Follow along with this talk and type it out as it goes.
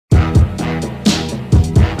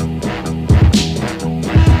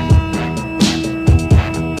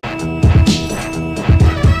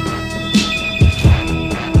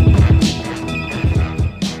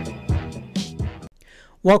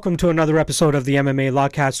Welcome to another episode of the MMA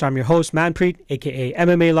Lockcast. I'm your host, Manpreet, aka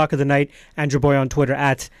MMA Lock of the Night, and your boy on Twitter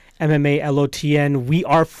at MMALOTN. We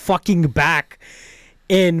are fucking back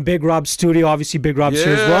in Big Rob's studio. Obviously, Big Rob's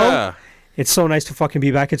here as well. It's so nice to fucking be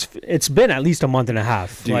back. It's been at least a month and a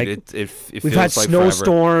half. Dude, like it we've had like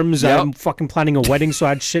snowstorms. Yep. I'm fucking planning a wedding, so I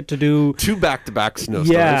had shit to do. 2 back-to-back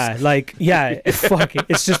snowstorms. Fuck it.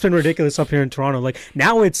 It's just been ridiculous up here in Toronto. Like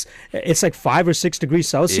now it's like 5 or 6 degrees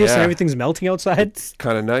Celsius and everything's melting outside. It's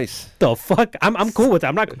kind of nice. The fuck? I'm cool with it.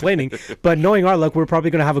 I'm not complaining. But knowing our luck, we're probably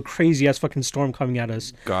gonna have a crazy ass fucking storm coming at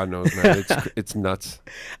us. God knows, man. It's nuts.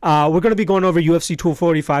 We're gonna be going over UFC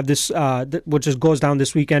 245 which just goes down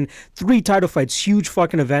this weekend. 3 title fights, huge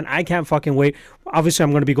fucking event. I can't fucking wait. Obviously,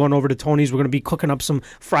 I'm gonna be going over to Tony's. We're gonna be cooking up some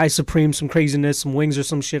fries supreme, some craziness, some wings or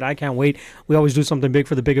some shit. I can't wait. We always do something big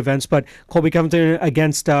for the big events. But Colby Covington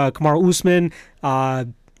against Kamaru Usman.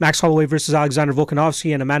 Max Holloway versus Alexander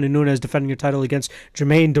Volkanovski, and Amanda Nunes defending her title against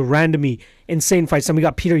Jermaine Durandamy. Insane fights. Then we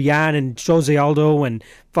got Peter Yan and Jose Aldo and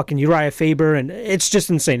fucking Uriah Faber, and it's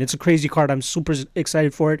just insane. It's a crazy card. I'm super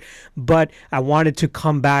excited for it, but I wanted to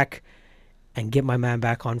come back and get my man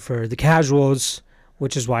back on for the casuals,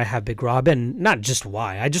 which is why I have Big Rob, and not just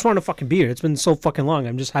why. I just want to fucking be here. It's been so fucking long.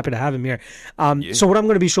 I'm just happy to have him here. So what I'm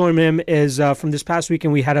going to be showing him is from this past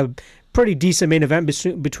weekend, we had a pretty decent main event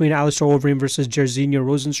between Alistair Overeem versus Jairzinho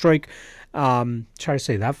Rozenstruik. Try to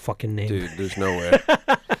say that fucking name. Dude, there's no way.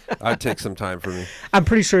 I'd take some time for me. I'm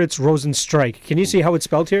pretty sure it's Rozenstruik. Can you see how it's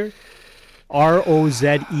spelled here?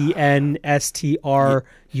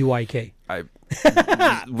 Rozenstruik.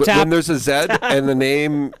 When there's a Z and the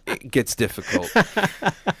name, it gets difficult.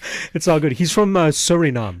 It's all good. He's from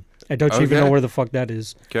Suriname. I don't even know where the fuck that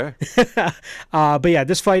is. Okay. But yeah,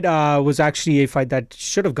 this fight was actually a fight that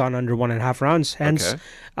should have gone under 1.5 rounds. Hence,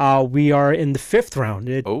 we are in the 5th round.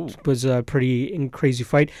 It was a pretty crazy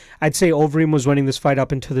fight. I'd say Overeem was winning this fight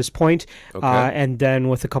up until this point. And then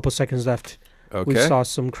with a couple seconds left, we saw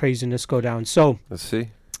some craziness go down. So let's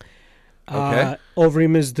see.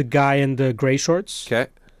 Overeem is the guy in the gray shorts. Okay.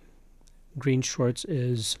 Green shorts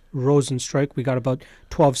is Rozenstruik. We got about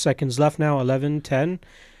 12 seconds left now. 11, 10.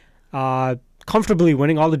 Comfortably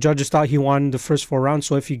winning. All the judges thought he won the first 4 rounds.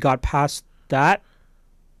 So if he got past that,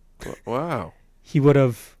 wow, he would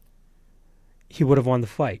have won the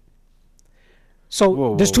fight.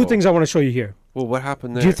 So there's two things I want to show you here. Well, what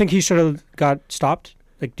happened there? Do you think he should have got stopped?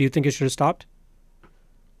 Like, do you think he should have stopped?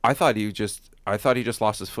 I thought he just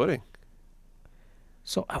lost his footing.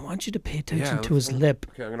 So I want you to pay attention to his lip.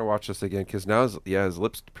 Okay, I'm gonna watch this again because now his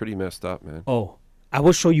lip's pretty messed up, man. Oh, I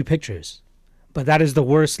will show you pictures, but that is the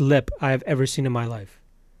worst lip I have ever seen in my life.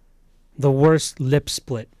 The worst lip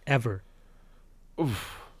split ever.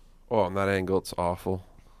 Oof. Oh, on that angle, it's awful.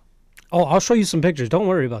 Oh, I'll show you some pictures. Don't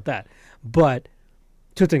worry about that. But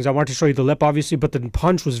 2 things. I wanted to show you the lip, obviously, but the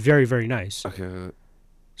punch was very, very nice. Okay.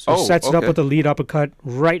 So sets it up with a lead uppercut,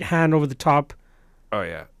 right hand over the top. Oh,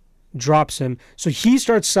 yeah. Drops him. So he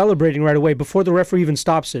starts celebrating right away before the referee even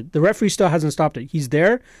stops it. The referee still hasn't stopped it. He's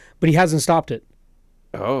there, but he hasn't stopped it.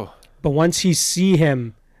 Oh. But once he see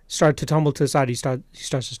him start to tumble to the side, he starts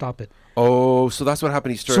to stop it. Oh, so that's what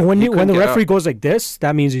happened. So when the referee goes like this,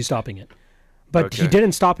 that means he's stopping it. But he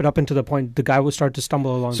didn't stop it up until the point the guy would start to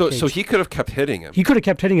stumble along the cage. So he could have kept hitting him. He could have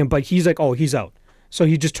kept hitting him, but he's like, oh, he's out. So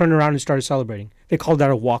he just turned around and started celebrating. They called that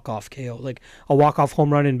a walk-off KO. Like a walk-off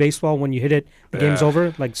home run in baseball. When you hit it, the game's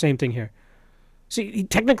over. Like same thing here. See,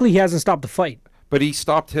 technically he hasn't stopped the fight. But he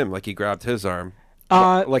stopped him. Like he grabbed his arm.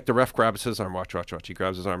 Like the ref grabs his arm. Watch. He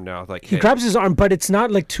grabs his arm now. Like he grabs his arm, but it's not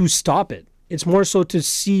like to stop it. It's more so to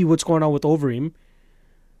see what's going on with Overeem.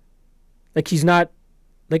 Like he's not,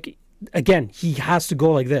 like, again, he has to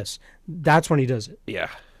go like this. That's when he does it. Yeah.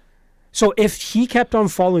 So if he kept on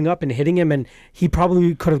following up and hitting him, and he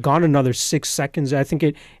probably could have gone another 6 seconds. I think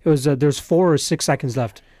it was there's 4 or 6 seconds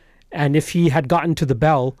left, and if he had gotten to the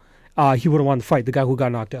bell, he would have won the fight. The guy who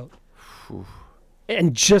got knocked out. Oof.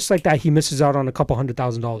 And just like that, he misses out on a couple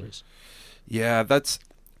 $100,000. Yeah, that's.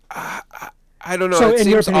 I don't know. So in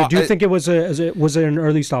your opinion, do you think it was an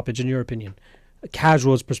early stoppage? In your opinion, a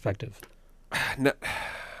casual's perspective. No.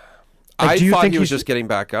 Like, I thought he was just getting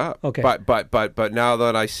back up. Okay. But now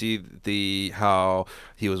that I see how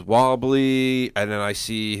he was wobbly, and then I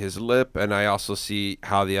see his lip, and I also see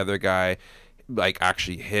how the other guy like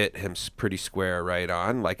actually hit him pretty square right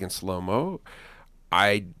on, like in slow-mo.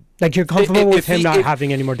 Like you're comfortable with him not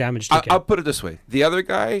having any more damage to I'll put it this way. The other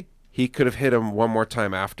guy, he could have hit him one more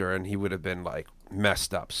time after, and he would have been like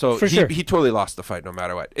messed up. So he totally lost the fight no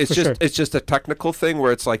matter what. It's just a technical thing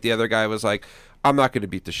where it's like the other guy was like, I'm not going to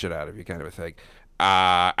beat the shit out of you kind of a thing.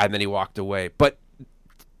 And then he walked away. But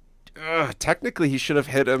technically he should have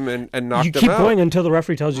hit him and knocked You him keep out. going until the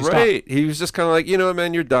referee tells you stop. Right. He was just kind of like, you know what,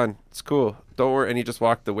 man, you're done. It's cool. Don't worry. And he just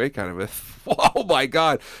walked away kind of. Oh, my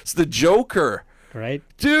God. It's the Joker. Right?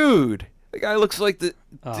 Dude. The guy looks like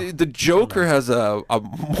the Joker has a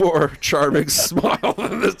more charming smile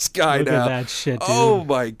than this guy Look now. at that shit, dude. Oh,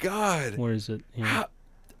 my God. Where is it? Yeah.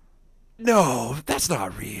 No, that's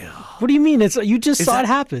not real. What do you mean? It's you just saw that- it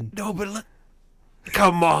happen. No, but look.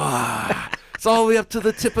 Come on. It's all the way up to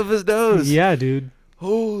the tip of his nose. Yeah, dude.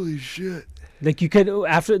 Holy shit. Like you could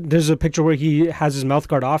after there's a picture where he has his mouth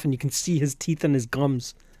guard off and you can see his teeth and his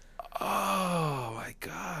gums. Oh my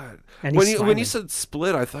God. And When he's you when you smiling. said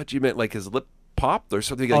split, I thought you meant like his lip popped or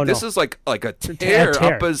something. Like Oh, this no. is like a tear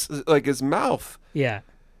tear. up his mouth. Yeah.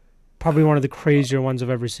 Probably one of the crazier ones I've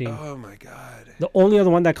ever seen. Oh my God. The only other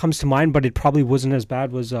one that comes to mind, but it probably wasn't as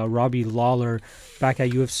bad, was Robbie Lawler back at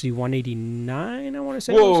UFC 189, I want to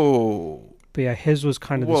say. It was. Whoa. But yeah, his was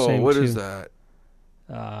kind of the Whoa, same what too. is that?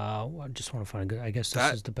 I just want to find a good. I guess this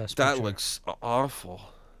That- is the best That picture. looks awful.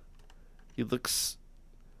 He looks.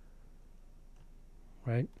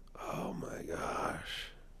 Right? Oh my gosh.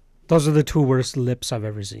 Those are the two worst lips I've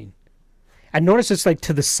ever seen. I notice it's like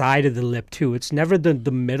to the side of the lip too. It's never the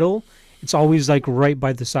middle. It's always like right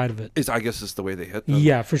by the side of it. I guess it's the way they hit them.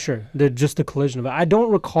 Yeah, for sure. Just the collision of it. I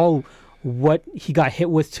don't recall what he got hit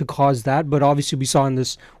with to cause that, but obviously we saw in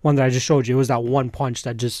this one that I just showed you, it was that one punch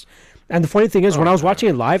that just. And the funny thing is, when I was watching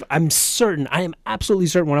it live, I am absolutely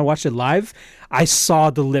certain when I watched it live, I saw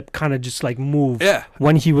the lip kind of just like move Yeah.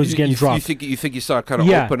 when he was getting dropped. You think you saw it kind of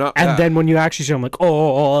Yeah, open up? and Yeah. then when you actually see, I'm like,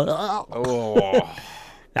 oh, Oh.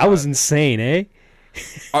 that was insane, eh?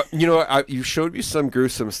 You know, you showed me some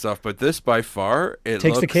gruesome stuff, but this by far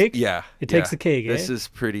Takes the cake? Yeah, It takes the cake, This eh? is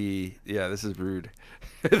pretty. Yeah, this is rude.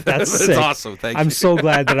 That's sick. awesome. Thank you. I'm so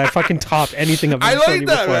glad that I fucking topped anything I've I ever shown like you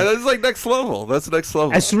that, before. man. That's like next level. That's next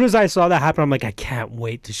level. As soon as I saw that happen, I'm like, I can't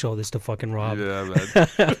wait to show this to fucking Rob. Yeah,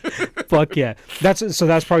 man. Fuck yeah. That's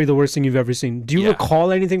probably the worst thing you've ever seen. Do you Yeah.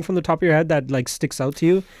 recall anything from the top of your head that like sticks out to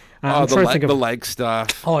you? I'm the trying to think the of. leg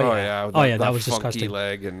stuff. Oh, yeah. Oh, yeah, that was funky disgusting.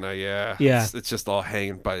 leg, and Yeah. it's just all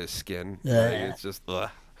hanging by his skin. Yeah. Like, it's just.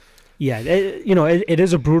 Yeah, it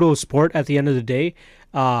is a brutal sport at the end of the day,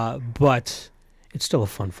 but it's still a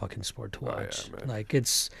fun fucking sport to Oh, yeah, watch. man. Like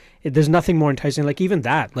there's nothing more enticing. Like even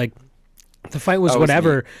that, like the fight was That was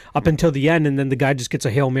whatever neat. up until the end, and then the guy just gets a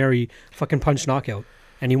Hail Mary fucking punch knockout,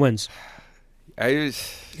 and he wins.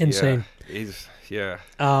 Insane. Yeah.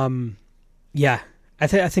 Yeah, I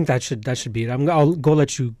think that should be it. I'll go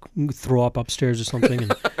let you throw up upstairs or something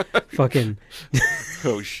and fucking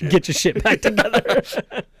Oh shit. get your shit back together.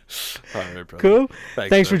 All right, brother. Cool.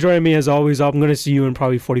 Thanks for man. joining me as always. I'm going to see you in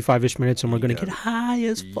probably 45-ish minutes, and we're going to Yeah. get high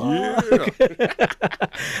as Yeah. fuck.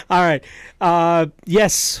 All right.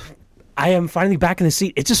 Yes, I am finally back in the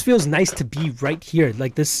seat. It just feels nice to be right here.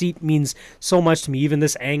 Like this seat means so much to me. Even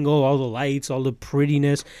this angle, all the lights, all the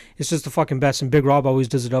prettiness. It's just the fucking best. And Big Rob always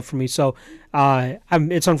does it up for me. So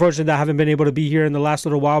it's unfortunate that I haven't been able to be here in the last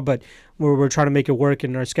little while, but we're trying to make it work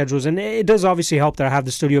in our schedules. And it does obviously help that I have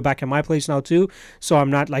the studio back at my place now too. So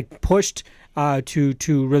I'm not like pushed to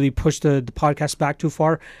really push the podcast back too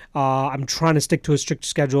far. I'm trying to stick to a strict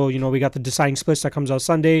schedule. You know, we got the Deciding Splits that comes out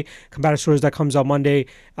Sunday, Combative Stories that comes out Monday,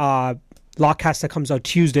 Lockcast that comes out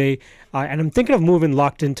Tuesday, and I'm thinking of moving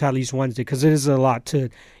Locked into at least Wednesday because it is a lot to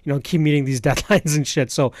keep meeting these deadlines and shit.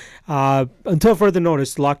 So until further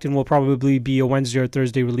notice, Locked In will probably be a Wednesday or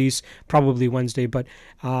Thursday release, probably Wednesday, but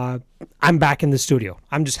I'm back in the studio.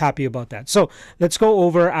 I'm just happy about that. So let's go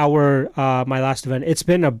over our my last event. It's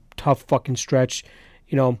been a tough fucking stretch,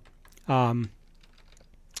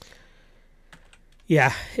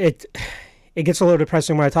 yeah, it gets a little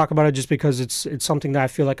depressing when I talk about it just because it's something that I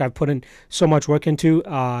feel like I've put in so much work into,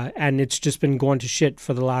 and it's just been going to shit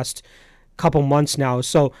for the last couple months now.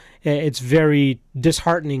 So it's very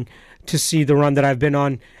disheartening to see the run that I've been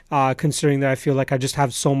on, considering that I feel like I just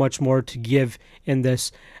have so much more to give in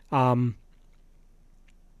this. And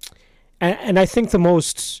I think the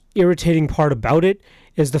most irritating part about it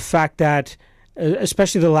is the fact that,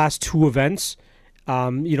 especially the last two events,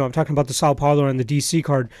 I'm talking about the Sao Paulo and the DC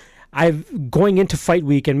card, going into fight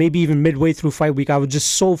week and maybe even midway through fight week, I was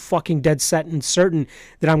just so fucking dead set and certain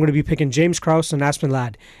that I'm going to be picking James Krause and Aspen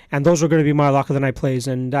Ladd. And those were going to be my lock of the night plays.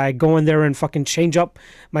 And I go in there and fucking change up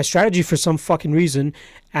my strategy for some fucking reason.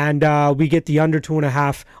 And we get the under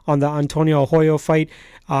 2.5 on the Antonio Arroyo fight.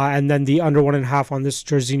 And then the under 1.5 on this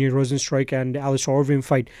Jairzinho Rosenstrike and Alistair Overeem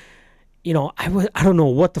fight. I don't know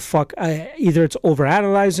what the fuck. Either it's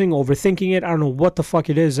overanalyzing, overthinking it. I don't know what the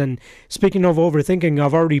fuck it is. And speaking of overthinking,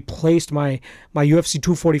 I've already placed my UFC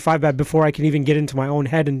 245 bet before I can even get into my own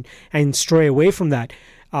head and stray away from that.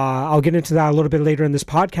 I'll get into that a little bit later in this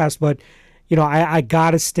podcast, but you know, I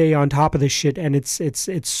gotta stay on top of this shit, and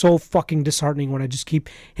it's so fucking disheartening when I just keep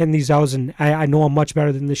hitting these outs, and I know I'm much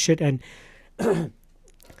better than this shit, and a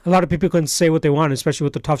lot of people can say what they want, especially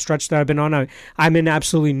with the tough stretch that I've been on. I'm in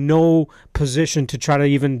absolutely no position to try to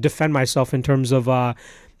even defend myself in terms of,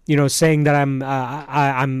 you know, saying that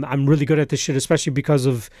I'm really good at this shit, especially because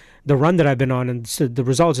of the run that I've been on and the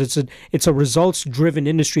results. It's a results driven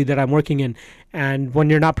industry that I'm working in, and when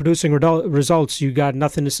you're not producing results, you got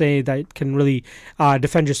nothing to say that can really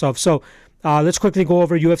defend yourself. So. Let's quickly go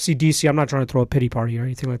over UFC DC. I'm not trying to throw a pity party or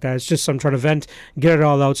anything like that. It's just I'm trying to vent, get it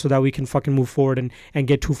all out so that we can fucking move forward and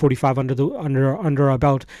get 245 under our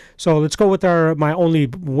belt. So let's go with my only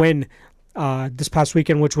win this past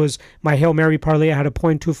weekend, which was my Hail Mary parlay. I had a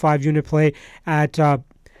 0.25 unit play at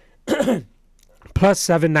plus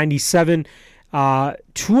 797.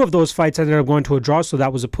 Two of those fights ended up going to a draw, so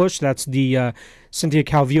that was a push. That's the Cynthia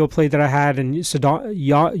Calvillo play that I had and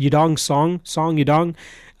Yudong Song Yudong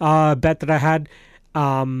bet that I had.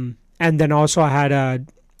 And then also I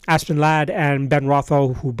had Aspen Ladd and Ben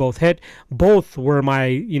Rothwell, who both hit. Both were my,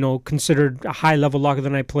 you know, considered high-level lock of the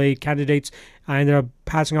night play candidates. I ended up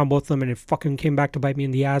passing on both of them, and it fucking came back to bite me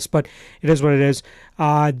in the ass, but it is what it is.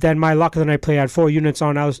 Then my lock of the night play had 4 units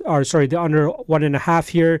on, the under 1.5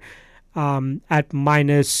 here at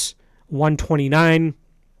minus 129.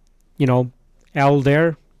 You know, L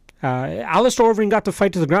there. Alistair Overeem got the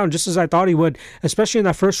fight to the ground just as I thought he would, especially in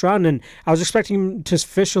that first round, and I was expecting him to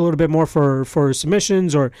fish a little bit more for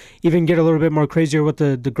submissions or even get a little bit more crazier with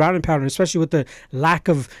the ground and pound, especially with the lack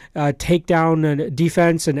of takedown and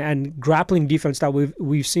defense and grappling defense that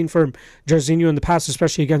we've seen from Jairzinho in the past,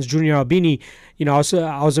 especially against Junior Albini. You know,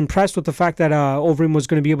 I was impressed with the fact that Overeem was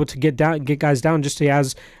going to be able to get guys down just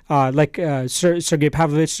as Sergey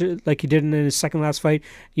Pavlovich, like he did in his second last fight.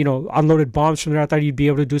 You know, unloaded bombs from there. I thought he'd be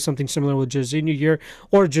able to do something similar with Jairzinho here,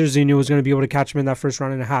 or Jairzinho was going to be able to catch him in that first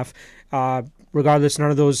round and a half. Regardless, none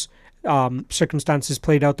of those circumstances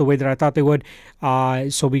played out the way that I thought they would.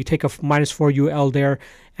 So we take a -4 UL there.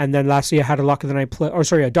 And then lastly, I had a lock of the night play,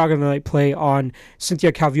 a dog of the night play on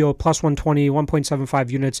Cynthia Calvillo plus 120, 1.75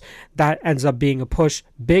 units. That ends up being a push.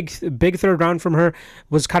 Big third round from her.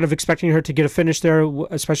 Was kind of expecting her to get a finish there,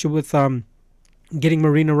 especially with getting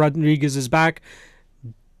Marina Rodriguez's back.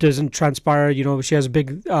 Doesn't transpire. You know, she has a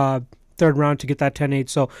big third round to get that 10-8.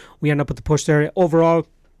 So we end up with the push there. Overall,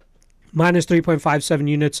 minus 3.57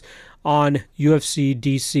 units on UFC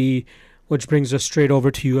DC, which brings us straight over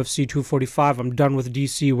to UFC 245. I'm done with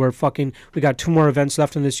DC. We got 2 more events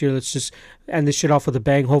left in this year. Let's just end this shit off with a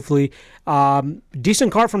bang, hopefully.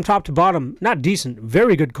 Decent card from top to bottom. Not decent,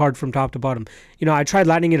 very good card from top to bottom. You know, I tried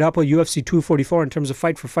lining it up with UFC 244 in terms of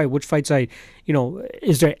fight for fight, which fights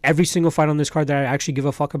is there every single fight on this card that I actually give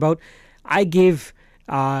a fuck about? I gave...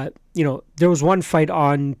 there was one fight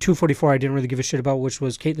on 244 I didn't really give a shit about, which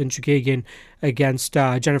was Caitlin Chukagian against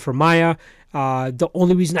Jennifer Maia. The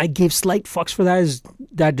only reason I gave slight fucks for that is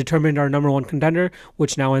that determined our number 1 contender,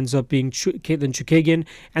 which now ends up being Caitlin Chukagian.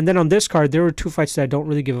 And then on this card, there were 2 fights that I don't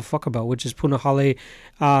really give a fuck about, which is Punahele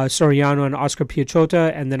Soriano and Oscar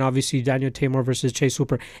Piechota, and then obviously Daniel Tamor versus Chase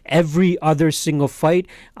Hooper. Every other single fight,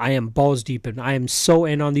 I am balls deep in. I am so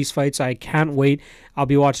in on these fights. I can't wait. I'll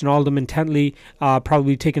be watching all of them intently,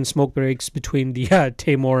 probably taking smoke breaks between the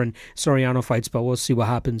Tamor and Soriano fights, but we'll see what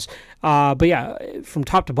happens. But yeah, from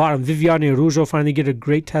top to bottom, Viviane Araujo finally get a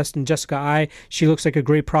great test in Jessica Ai. She looks like a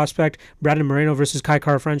great prospect. Brandon Moreno versus Kai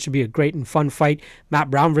Kara-France should be a great and fun fight. Matt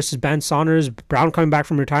Brown versus Ben Saunders. Brown coming back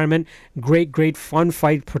from retirement. Great, fun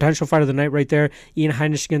fight. Potential fight of the night right there. Ian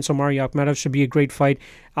Heinisch against Omari Akhmedov should be a great fight.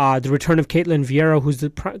 The return of Caitlin Vieira, who's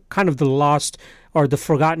kind of the lost or the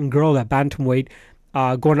forgotten girl at bantamweight.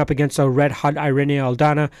 Going up against a red-hot Irene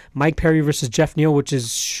Aldana. Mike Perry versus Jeff Neal, which is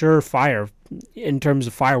surefire in terms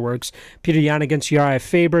of fireworks. Peter Yan against Uriah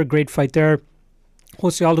Faber. Great fight there.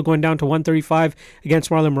 Jose Aldo going down to 135 against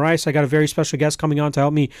Marlon Moraes. I got a very special guest coming on to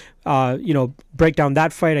help me, break down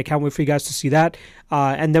that fight. I can't wait for you guys to see that.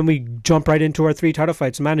 And then we jump right into our 3 title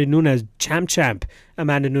fights. Amanda Nunes, champ.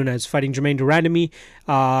 Amanda Nunes fighting Jermaine Durandamy.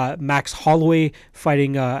 Max Holloway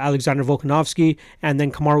fighting Alexander Volkanovski. And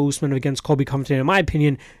then Kamaru Usman against Colby Covington. In my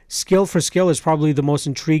opinion, skill for skill is probably the most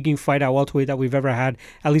intriguing fight at welterweight that we've ever had,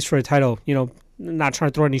 at least for a title. You know, not trying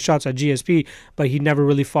to throw any shots at GSP, but he never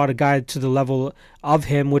really fought a guy to the level of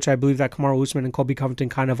him, which I believe that Kamaru Usman and Colby Covington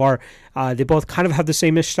kind of are. They both kind of have the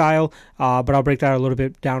same-ish style, but I'll break that a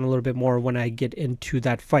little bit more when I get into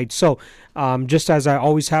that fight. So just as I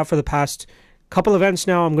always have for the past couple events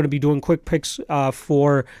now, I'm going to be doing quick picks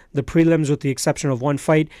for the prelims with the exception of one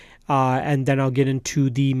fight, and then I'll get into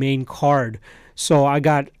the main card. So I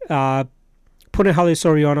got Punahele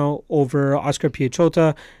Soriano over Oscar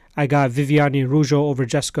Piechota. I got Viviane Rujo over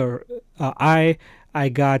Jessica I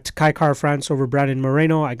got Kai Kara France over Brandon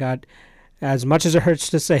Moreno. I got, as much as it hurts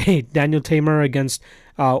to say, Daniel Tamer against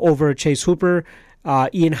over Chase Hooper.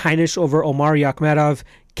 Ian Heinisch over Omar Yakhmedov.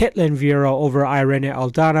 Ketlin Vieira over Irene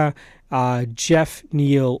Aldana. Jeff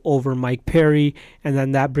Neal over Mike Perry. And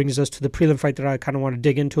then that brings us to the prelim fight that I kind of want to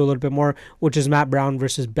dig into a little bit more, which is Matt Brown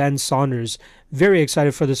versus Ben Saunders. Very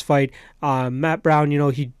excited for this fight. Matt Brown,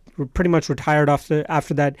 he pretty much retired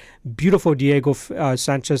after that beautiful Diego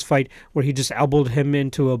Sanchez fight where he just elbowed him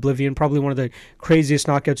into oblivion. Probably one of the craziest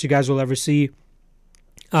knockouts you guys will ever see.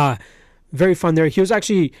 Very fun there. He was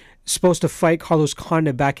actually supposed to fight Carlos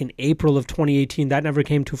Condit back in April of 2018. That never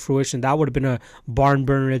came to fruition. That would have been a barn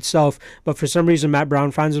burner itself. But for some reason, Matt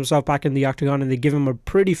Brown finds himself back in the octagon, and they give him a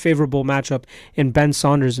pretty favorable matchup in Ben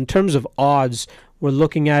Saunders. In terms of odds, we're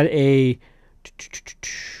looking at a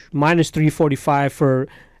minus 345 for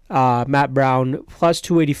Matt Brown, plus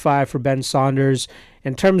 285 for Ben Saunders.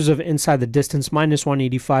 In terms of inside the distance, minus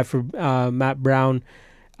 185 for Matt Brown,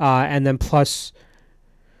 and then plus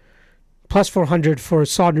 400 for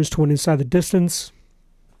Saunders to win inside the distance.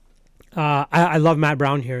 I love Matt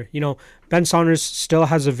Brown here. Ben Saunders still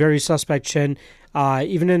has a very suspect chin.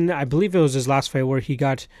 Even in, I believe it was his last fight where he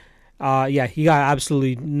got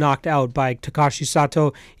absolutely knocked out by Takashi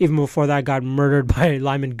Sato. Even before that, got murdered by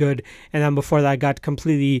Lyman Good. And then before that, got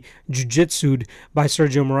completely jiu-jitsu'd by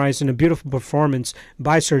Sergio Moraes in a beautiful performance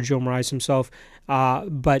by Sergio Moraes himself.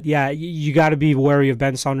 But yeah, you got to be wary of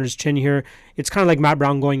Ben Saunders' chin here. It's kind of like Matt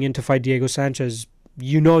Brown going in to fight Diego Sanchez.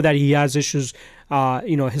 You know that he has issues.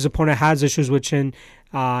 His opponent has issues with chin.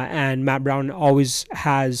 And Matt Brown always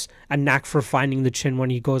has a knack for finding the chin when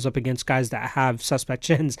he goes up against guys that have suspect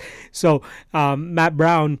chins. So Matt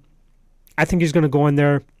Brown, I think he's going to go in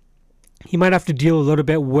there. He might have to deal a little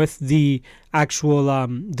bit with the actual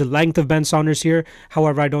the length of Ben Saunders here.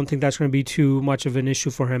 However, I don't think that's going to be too much of an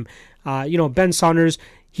issue for him. Ben Saunders,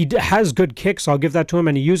 he has good kicks, so I'll give that to him,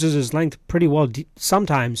 and he uses his length pretty well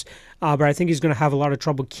sometimes. But I think he's going to have a lot of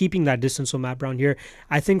trouble keeping that distance with Matt Brown here.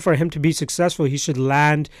 I think for him to be successful, he should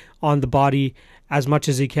land on the body as much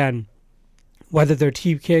as he can. Whether they're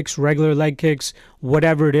teep kicks, regular leg kicks,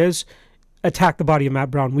 whatever it is, attack the body of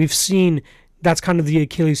Matt Brown. We've seen that's kind of the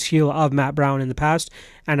Achilles heel of Matt Brown in the past,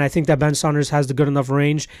 and I think that Ben Saunders has the good enough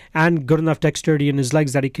range and good enough dexterity in his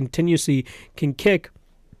legs that he continuously can kick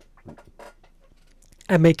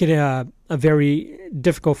and make it a very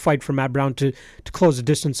difficult fight for Matt Brown to close the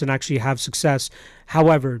distance and actually have success.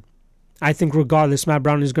 However, I think regardless, Matt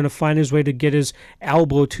Brown is going to find his way to get his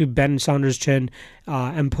elbow to Ben Saunders' chin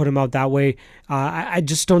and put him out that way. I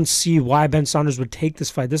just don't see why Ben Saunders would take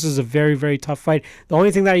this fight. This is a very, very tough fight. The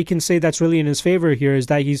only thing that you can say that's really in his favor here is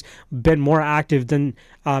that he's been more active than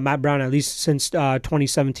Matt Brown, at least since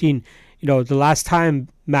 2017. The last time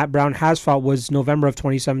Matt Brown has fought was November of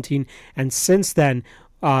 2017, and since then,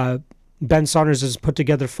 Ben Saunders has put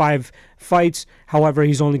together 5 fights. However,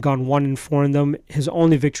 he's only gone 1-4 in them. His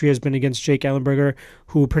only victory has been against Jake Ellenberger,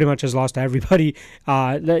 who pretty much has lost to everybody.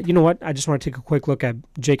 You know what? I just want to take a quick look at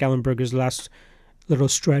Jake Ellenberger's last little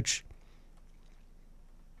stretch.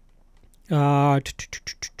 It's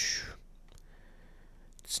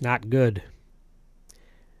not good.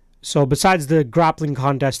 So besides the grappling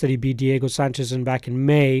contest that he beat Diego Sanchez in back in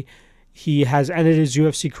May, he has ended his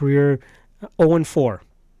UFC career 0-4.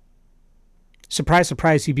 Surprise,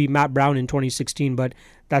 surprise, he beat Matt Brown in 2016, but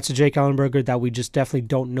that's a Jake Ellenberger that we just definitely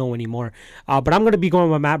don't know anymore. But I'm going to be going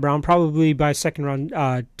with Matt Brown, probably by second round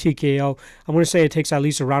TKO. I'm going to say it takes at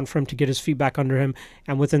least a round for him to get his feet back under him,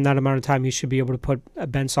 and within that amount of time, he should be able to put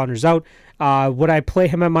Ben Saunders out. Would I play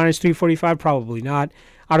him at minus 345? Probably not.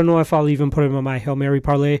 I don't know if I'll even put him on my Hail Mary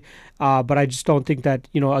parlay, but I just don't think that,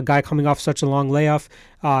 a guy coming off such a long layoff,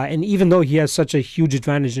 and even though he has such a huge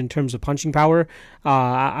advantage in terms of punching power,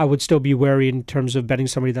 I would still be wary in terms of betting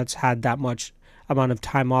somebody that's had that much amount of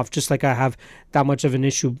time off, just like I have that much of an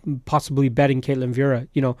issue possibly betting Ketlin Vieira.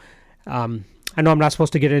 I know I'm not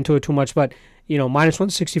supposed to get into it too much, but minus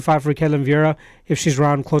 165 for Ketlin Vieira. If she's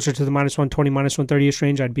around closer to the minus 120, minus 130ish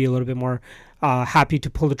range, I'd be a little bit more happy to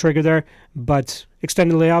pull the trigger there. But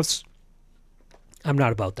extended layoffs, I'm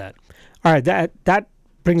not about that. All right, that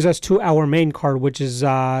brings us to our main card, which is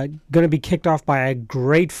going to be kicked off by a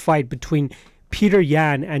great fight between Peter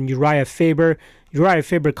Yan and Uriah Faber. Uriah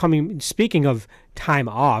Faber speaking of time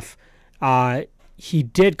off, he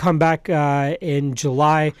did come back in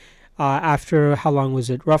July. After, how long was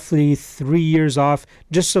it? Roughly 3 years off,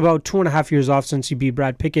 just about 2.5 years off since he beat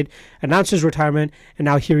Brad Pickett, announced his retirement, and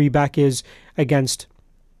now here he back is against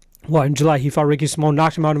Well, in July, he fought Ricky Simon,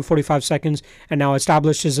 knocked him out in 45 seconds, and now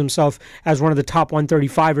establishes himself as one of the top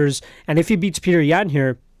 135ers. And if he beats Peter Yan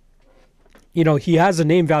here, you know, he has a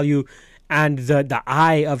name value and the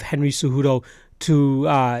eye of Henry Cejudo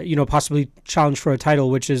to, you know, possibly challenge for a title,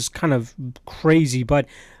 which is kind of crazy. But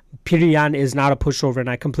Peter Yan is not a pushover, and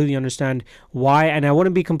I completely understand why. And I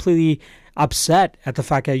wouldn't be completely upset at the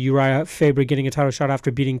fact that Uriah Faber getting a title shot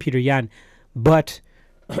after beating Peter Yan. But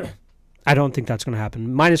I don't think that's going to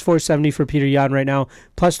happen. Minus 470 for Peter Yan right now,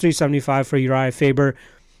 plus 375 for Uriah Faber.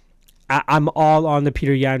 I'm all on the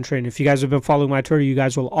Peter Yan train. If you guys have been following my Twitter, you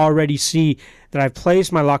guys will already see that I've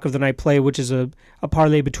placed my lock of the night play, which is a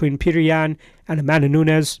parlay between Peter Yan and Amanda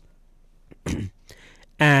Nunes.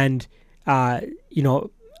 And, you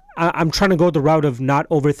know, I'm trying to go the route of not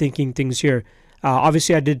overthinking things here.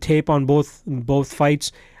 Obviously, I did tape on both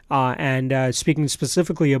fights. And speaking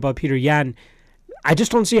specifically about Peter Yan, I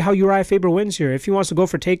just don't see how Uriah Faber wins here. If he wants to go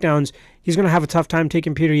for takedowns, he's going to have a tough time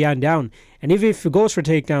taking Peter Yan down. And even if he goes for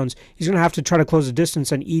takedowns, he's going to have to try to close the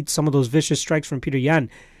distance and eat some of those vicious strikes from Peter Yan.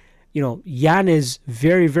 You know, Yan is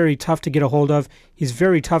very, very tough to get a hold of. He's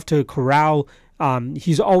very tough to corral.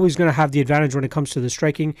 He's always going to have the advantage when it comes to the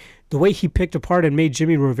striking. The way he picked apart and made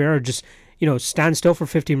Jimmy Rivera just, you know, stand still for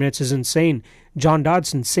 50 minutes is insane. John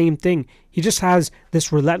Dodson, same thing. He just has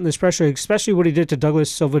this relentless pressure, especially what he did to Douglas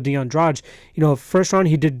Silva de Andrade. You know, first round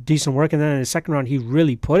he did decent work, and then in the second round he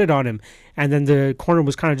really put it on him. And then the corner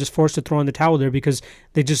was kind of just forced to throw in the towel there because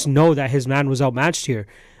they just know that his man was outmatched here.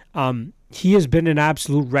 He has been an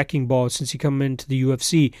absolute wrecking ball since he came into the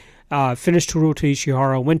UFC. Finished Teruto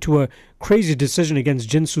Ishihara, went to a crazy decision against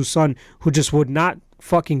Jinsu Sun, who just would not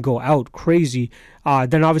fucking go out. Crazy.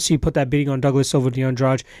 Then obviously he put that beating on Douglas Silva de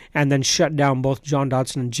Andrade and then shut down both John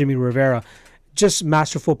Dodson and Jimmy Rivera. Just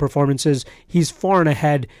masterful performances. He's far and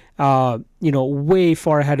ahead, you know, way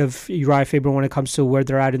far ahead of Uriah Faber when it comes to where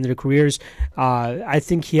they're at in their careers. I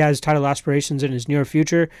think he has title aspirations in his near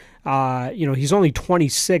future. You know, he's only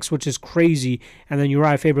 26, which is crazy. And then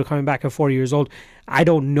Uriah Faber coming back at 40 years old. I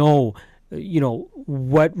don't know, you know,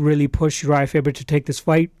 what really pushed Uriah Faber to take this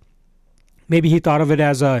fight. Maybe he thought of it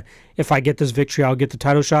as a, if I get this victory, I'll get the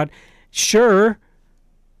title shot. Sure.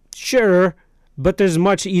 But there's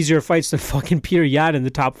much easier fights than fucking Peter Yan in the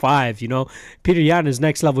top 5, you know. Peter Yan is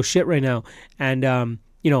next level shit right now. And,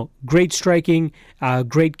 you know, great striking,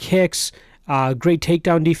 great kicks, great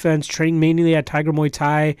takedown defense, training mainly at Tiger Muay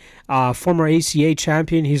Thai, former ACA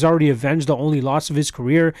champion. He's already avenged the only loss of his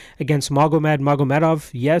career against Magomed Magomedov.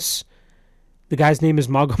 Yes, the guy's name is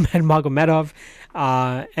Magomed Magomedov.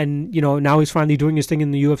 And, you know, now he's finally doing his thing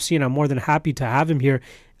in the UFC, and I'm more than happy to have him here.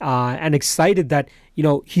 And excited that, you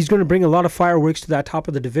know, he's going to bring a lot of fireworks to that top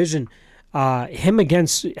of the division. Him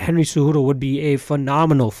against Henry Cejudo would be a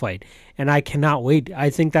phenomenal fight, and I cannot wait. I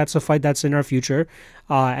think that's a fight that's in our future,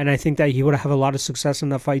 and I think that he would have a lot of success in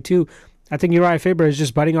that fight too. I think Uriah Faber is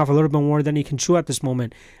just biting off a little bit more than he can chew at this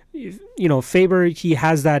moment. You know, Faber, he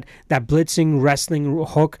has that blitzing wrestling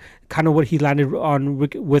hook, kind of what he landed on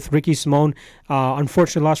with Ricky Simon.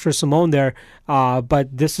 Unfortunate loss for Simon there, but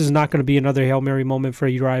this is not going to be another Hail Mary moment for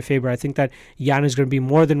Uriah Faber. I think that Yan is going to be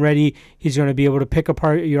more than ready. He's going to be able to pick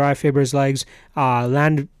apart Uriah Faber's legs,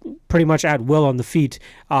 land pretty much at will on the feet,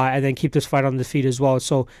 and then keep this fight on the feet as well,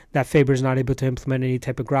 so that Faber is not able to implement any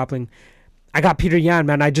type of grappling. I got Peter Yan,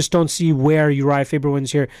 man. I just don't see where Uriah Faber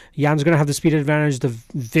wins here. Yan's going to have the speed advantage, the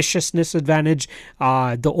viciousness advantage,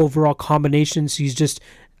 the overall combinations. He's just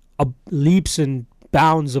leaps and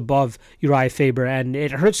bounds above Uriah Faber, and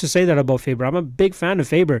it hurts to say that about Faber. I'm a big fan of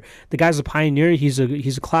Faber. The guy's a pioneer. He's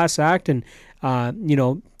a class act, and you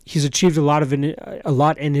know, he's achieved a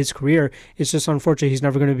lot in his career. It's just unfortunate he's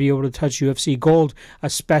never going to be able to touch UFC gold,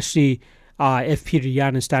 especially if Peter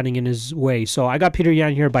Yan is standing in his way. So I got Peter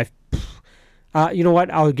Yan here by. You know what?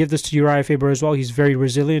 I'll give this to Uriah Faber as well. He's very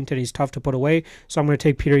resilient and he's tough to put away. So I'm going to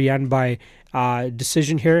take Peter Yan by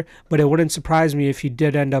decision here. But it wouldn't surprise me if he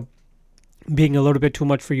did end up being a little bit too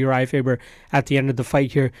much for Uriah Faber at the end of the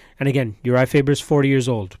fight here. And again, Uriah Faber is 40 years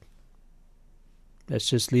old. Let's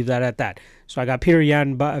just leave that at that. So I got Peter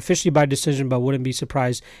Yan officially by decision, but wouldn't be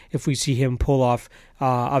surprised if we see him pull off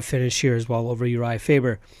a finish here as well over Uriah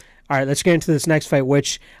Faber. All right, let's get into this next fight,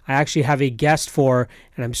 which I actually have a guest for,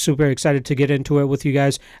 and I'm super excited to get into it with you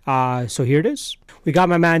guys. So here it is. We got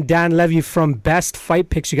my man Dan Levy from Best Fight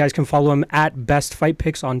Picks. You guys can follow him at Best Fight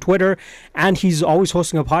Picks on Twitter. And he's always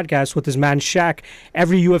hosting a podcast with his man Shaq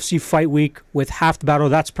every UFC fight week with Half the Battle.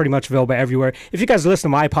 That's pretty much available everywhere. If you guys listen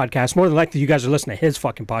to my podcast, more than likely you guys are listening to his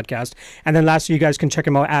fucking podcast. And then lastly, you guys can check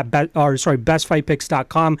him out at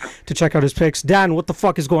bestfightpicks.com to check out his picks. Dan, what the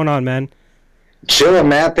fuck is going on, man? Chilling,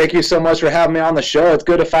 man. Thank you so much for having me on the show. It's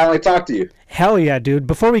good to finally talk to you. Hell yeah, dude.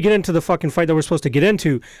 Before we get into the fucking fight that we're supposed to get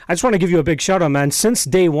into, I just want to give you a big shout out, man. Since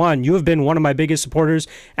day one, you have been one of my biggest supporters,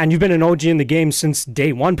 and you've been an OG in the game since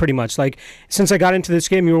day one, pretty much. Like, since I got into this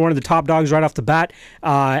game, you were one of the top dogs right off the bat.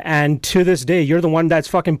 And to this day, you're the one that's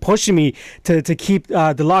fucking pushing me to keep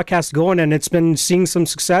the Lawcast going, and it's been seeing some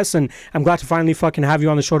success, and I'm glad to finally fucking have you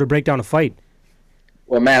on the show to break down a fight.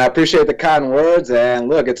 Well, man, I appreciate the kind words, and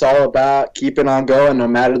look, it's all about keeping on going no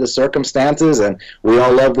matter the circumstances, and we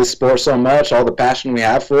all love this sport so much, all the passion we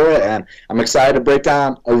have for it, and I'm excited to break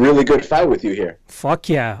down a really good fight with you here. Fuck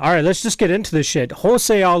yeah. All right, let's just get into this shit.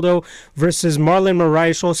 Jose Aldo versus Marlon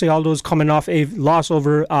Moraes. Jose Aldo is coming off a loss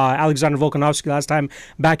over Alexander Volkanovski last time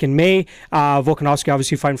back in May. Volkanovski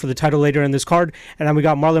obviously fighting for the title later in this card, and then we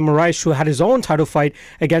got Marlon Moraes, who had his own title fight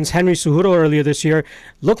against Henry Cejudo earlier this year.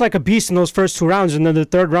 Looked like a beast in those first two rounds, and then the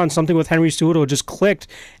third round, something with Henry Cejudo just clicked,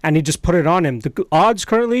 and he just put it on him. The odds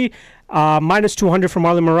currently, minus 200 for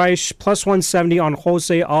Marlon Moraes, plus 170 on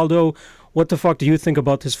Jose Aldo. What the fuck do you think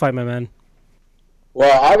about this fight, my man?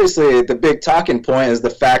 Well, obviously, the big talking point is the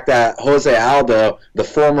fact that Jose Aldo, the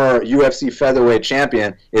former UFC featherweight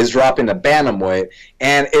champion, is dropping to bantamweight.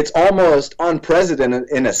 And it's almost unprecedented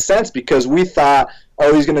in a sense because we thought,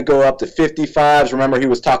 oh, he's going to go up to 55s. Remember, he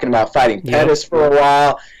was talking about fighting Pettis for a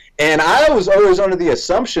while. And I was always under the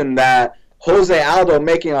assumption that Jose Aldo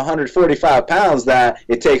making 145 pounds, that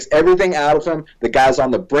it takes everything out of him. The guy's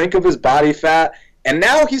on the brink of his body fat. And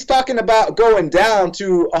now he's talking about going down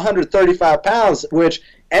to 135 pounds, which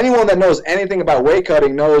anyone that knows anything about weight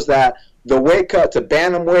cutting knows that the weight cut to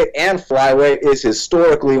bantamweight and flyweight is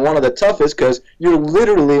historically one of the toughest because you're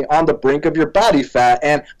literally on the brink of your body fat.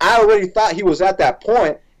 And I already thought he was at that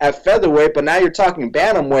point at featherweight, but now you're talking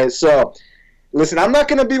bantamweight. So, listen, I'm not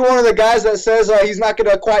going to be one of the guys that says he's not going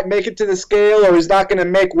to quite make it to the scale or he's not going to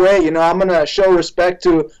make weight. You know, I'm going to show respect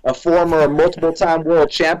to a former multiple-time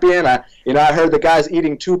world champion. I heard the guy's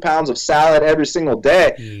eating 2 pounds of salad every single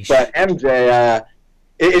day. Yeesh. But MJ,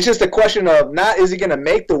 it's just a question of not is he going to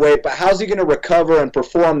make the weight, but how's he going to recover and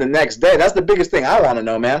perform the next day? That's the biggest thing I want to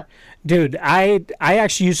know, man. Dude, I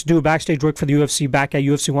actually used to do backstage work for the UFC back at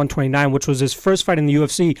UFC 129, which was his first fight in the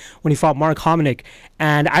UFC when he fought Mark Hominick.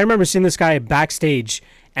 And I remember seeing this guy backstage,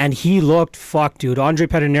 and he looked fucked, dude. Andre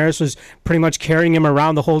Pederneiras was pretty much carrying him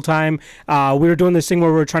around the whole time. We were doing this thing where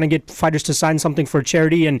we were trying to get fighters to sign something for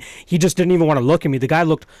charity, and he just didn't even want to look at me. The guy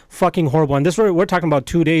looked fucking horrible. And this we're talking about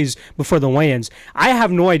 2 days before the weigh-ins. I have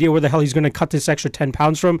no idea where the hell he's going to cut this extra 10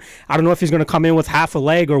 pounds from. I don't know if he's going to come in with half a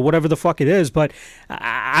leg or whatever the fuck it is, but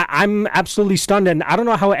I'm absolutely stunned, and I don't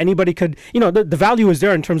know how anybody could, the value is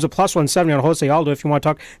there in terms of plus 170 on Jose Aldo if you want to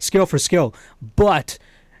talk skill for skill, but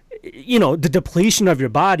the depletion of your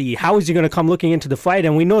body, how is he going to come looking into the fight?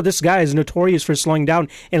 And we know this guy is notorious for slowing down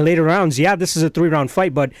in later rounds. Yeah, this is a 3-round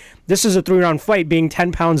fight, but this is a 3-round fight being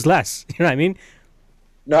 10 pounds less. You know what I mean?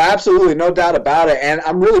 No, absolutely, no doubt about it. And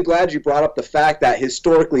I'm really glad you brought up the fact that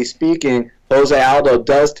historically speaking, Jose Aldo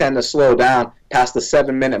does tend to slow down past the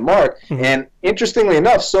 7-minute mark. Mm-hmm. And interestingly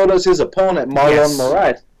enough, so does his opponent, Marlon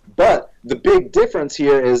Moraes. But the big difference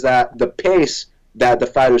here is that the pace that the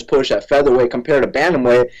fighters push at featherweight compared to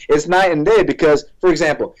bantamweight is night and day because, for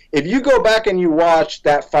example, if you go back and you watch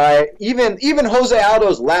that fight, even Jose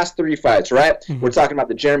Aldo's last 3 fights, right? Mm-hmm. We're talking about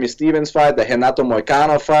the Jeremy Stephens fight, the Renato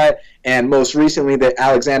Moicano fight, and most recently the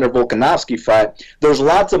Alexander Volkanovski fight. There's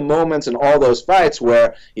lots of moments in all those fights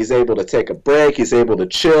where he's able to take a break, he's able to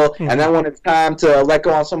chill, mm-hmm. and then when it's time to let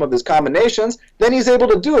go on some of his combinations, then he's able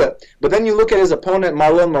to do it. But then you look at his opponent,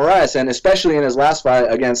 Marlon Moraes, and especially in his last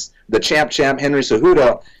fight against the champ Henry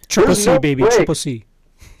Cejudo, Triple C, baby, Triple C.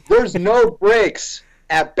 There's no breaks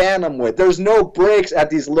at bantamweight. There's no breaks at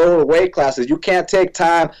these lower weight classes. You can't take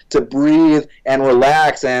time to breathe and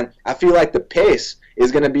relax, and I feel like the pace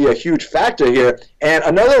is going to be a huge factor here. And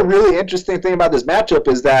another really interesting thing about this matchup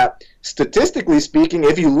is that, statistically speaking,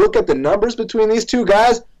 if you look at the numbers between these two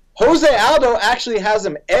guys, Jose Aldo actually has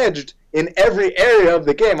him edged in every area of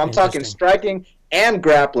the game. I'm talking striking and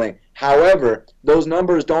grappling. However, those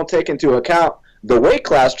numbers don't take into account the weight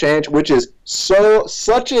class change, which is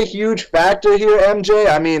such a huge factor here, MJ.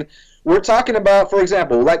 I mean, we're talking about, for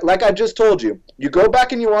example, like I just told you, you go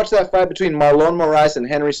back and you watch that fight between Marlon Moraes and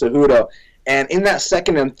Henry Cejudo, and in that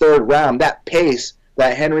second and third round, that pace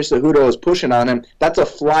that Henry Cejudo is pushing on him, that's a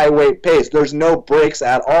flyweight pace. There's no breaks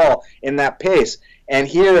at all in that pace. And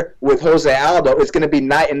here with Jose Aldo, it's going to be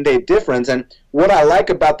night and day difference. And what I like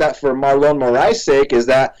about that for Marlon Moraes' sake is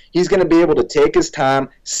that he's going to be able to take his time,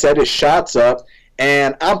 set his shots up,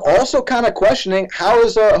 And I'm also kind of questioning, how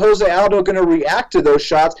is Jose Aldo going to react to those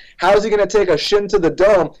shots? How is he going to take a shin to the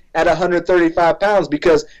dome at 135 pounds?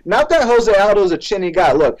 Because not that Jose Aldo is a chinny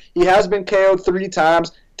guy. Look, he has been KO'd 3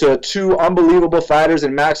 times to 2 unbelievable fighters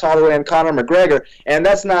in Max Holloway and Conor McGregor. And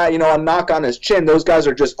that's not, a knock on his chin. Those guys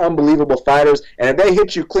are just unbelievable fighters. And if they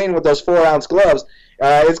hit you clean with those 4-ounce gloves,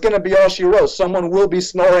 it's going to be all she wrote. Someone will be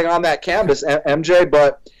snoring on that canvas, MJ.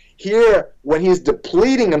 But here, when he's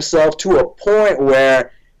depleting himself to a point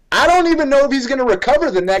where I don't even know if he's going to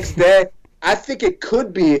recover the next day, I think it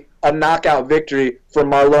could be a knockout victory for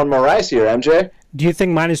Marlon Moraes here, MJ. Do you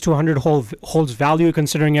think minus 200 holds value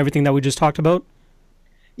considering everything that we just talked about?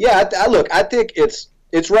 Yeah, look, I think it's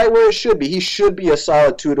right where it should be. He should be a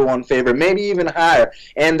solid 2-1 favorite, maybe even higher.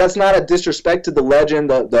 And that's not a disrespect to the legend,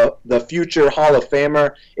 the future Hall of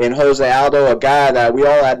Famer in Jose Aldo, a guy that we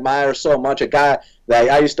all admire so much, a guy that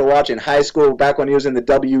I used to watch in high school back when he was in the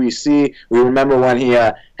WEC. We remember when he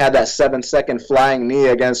had that 7-second flying knee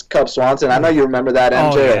against Cub Swanson. I know you remember that,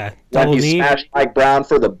 MJ. Oh, yeah. When he smashed Mike Brown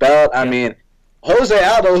for the belt. I mean, Jose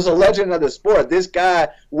Aldo is a legend of the sport. This guy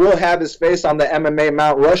will have his face on the MMA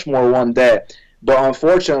Mount Rushmore one day. But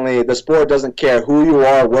unfortunately, the sport doesn't care who you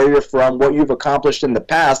are, where you're from, what you've accomplished in the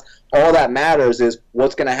past. All that matters is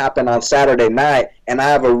what's going to happen on Saturday night. And I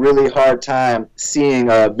have a really hard time seeing,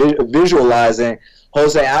 visualizing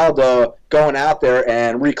Jose Aldo going out there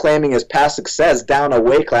and reclaiming his past success down a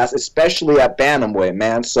weight class, especially at bantamweight,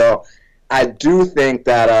 man. So I do think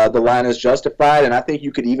that the line is justified, and I think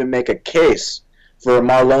you could even make a case for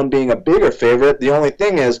Marlon being a bigger favorite. The only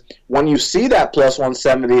thing is, when you see that plus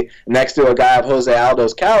 170 next to a guy of Jose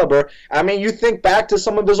Aldo's caliber, I mean, you think back to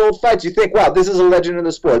some of his old fights. You think, wow, this is a legend in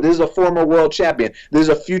the sport. This is a former world champion. This is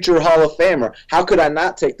a future Hall of Famer. How could I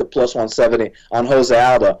not take the plus 170 on Jose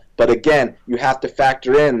Aldo? But again, you have to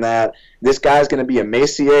factor in that this guy's going to be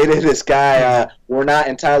emaciated. This guy, we're not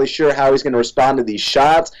entirely sure how he's going to respond to these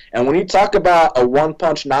shots. And when you talk about a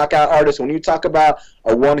one-punch knockout artist, when you talk about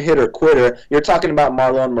a one-hitter quitter, you're talking about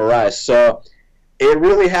Marlon Moraes. So it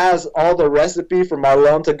really has all the recipe for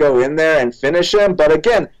Marlon to go in there and finish him. But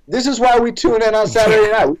again, this is why we tune in on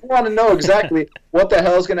Saturday night. We want to know exactly what the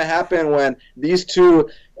hell is going to happen when these two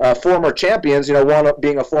former champions, one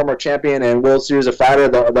being a former champion and World Series of Fighter,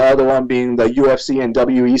 the other one being the UFC and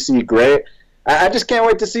WEC great. I just can't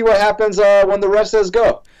wait to see what happens when the ref says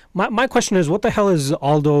go. My question is, what the hell is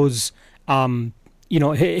Aldo's,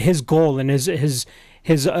 his goal and his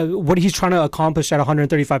what he's trying to accomplish at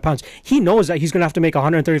 135 pounds? He knows that he's going to have to make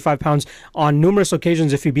 135 pounds on numerous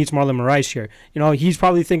occasions if he beats Marlon Moraes here. He's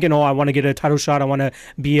probably thinking, I want to get a title shot. I want to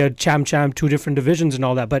be a champ, 2 different divisions and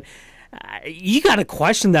all that. But you got to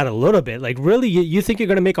question that a little bit. Like, really, you think you're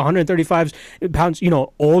going to make 135 pounds,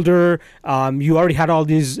 older? You already had all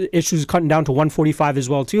these issues cutting down to 145 as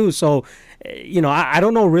well, too. So, I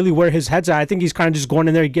don't know really where his head's at. I think he's kind of just going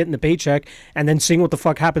in there, getting the paycheck, and then seeing what the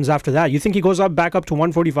fuck happens after that. You think he goes back up to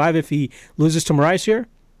 145 if he loses to Moraes here?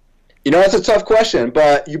 That's a tough question,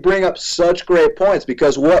 but you bring up such great points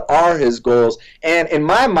because what are his goals? And in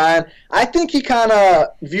my mind, I think he kind of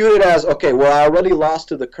viewed it as, okay, well, I already lost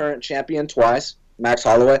to the current champion twice, Max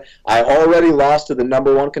Holloway. I already lost to the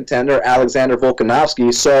number 1 contender, Alexander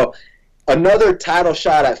Volkanovski. So another title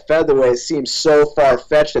shot at featherweight seems so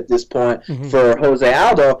far-fetched at this point for Jose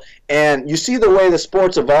Aldo. And you see the way the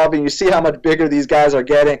sport's evolving. You see how much bigger these guys are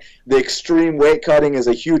getting. The extreme weight cutting is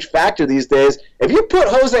a huge factor these days. If you put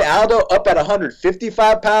Jose Aldo up at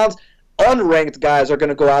 155 pounds, unranked guys are going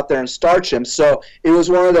to go out there and starch him. So it was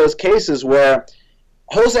one of those cases where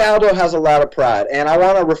Jose Aldo has a lot of pride. And I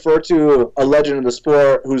want to refer to a legend of the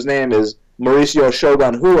sport whose name is Mauricio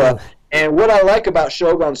Shogun Rua. And what I like about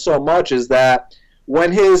Shogun so much is that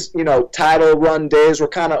when his, title run days were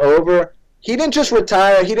kind of over, he didn't just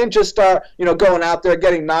retire. He didn't just start, going out there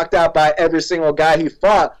getting knocked out by every single guy he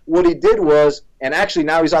fought. What he did was, and actually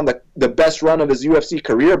now he's on the best run of his UFC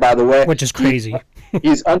career, by the way. Which is crazy.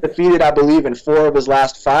 He's undefeated, I believe, in 4 of his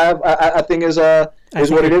last 5, I think is what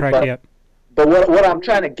it is. Correct, yeah. But what I'm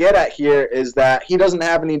trying to get at here is that he doesn't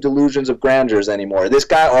have any delusions of grandeurs anymore. This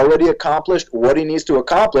guy already accomplished what he needs to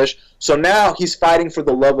accomplish, so now he's fighting for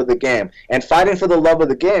the love of the game. And fighting for the love of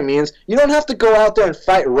the game means you don't have to go out there and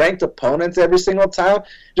fight ranked opponents every single time.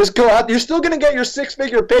 Just go out. You're still going to get your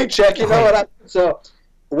 6-figure paycheck, you know what I mean? So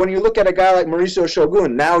when you look at a guy like Mauricio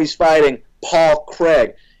Shogun, now he's fighting Paul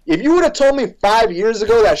Craig. If you would have told me 5 years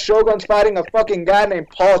ago that Shogun's fighting a fucking guy named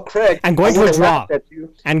Paul Craig and going to a draw,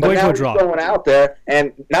 going out there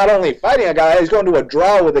and not only fighting a guy, he's going to a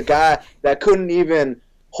draw with a guy that couldn't even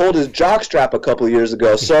hold his jockstrap a couple of years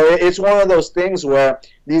ago. So it's one of those things where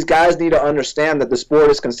these guys need to understand that the sport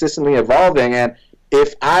is consistently evolving, and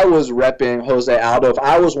if I was repping Jose Aldo, if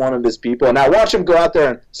I was one of his people, and now watch him go out there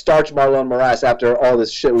and starch Marlon Moraes after all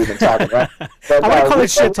this shit we've been talking, right? But, I want to call it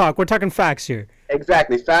shit talk. We're talking facts here.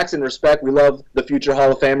 Exactly. Facts and respect. We love the future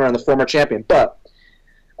Hall of Famer and the former champion. But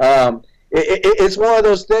it's one of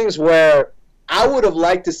those things where I would have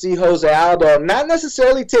liked to see Jose Aldo not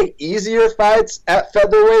necessarily take easier fights at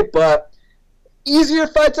featherweight, but easier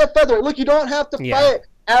fights at featherweight. Look, you don't have to fight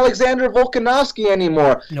Alexander Volkanovski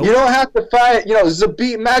anymore. Nope. You don't have to fight,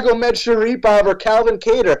 Zabit Magomedsharipov or Calvin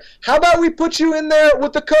Kattar. How about we put you in there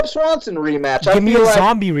with the Cub Swanson rematch? Give me a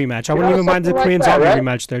zombie rematch. I wouldn't even mind the Korean zombie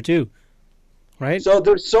rematch there too. Right? So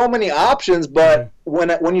there's so many options, but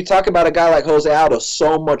when you talk about a guy like Jose Aldo,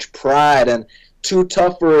 so much pride and too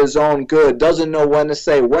tough for his own good, doesn't know when to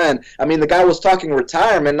say when. I mean, the guy was talking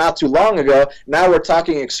retirement not too long ago. Now we're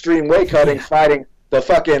talking extreme weight cutting, fighting the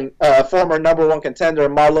fucking former #1 contender,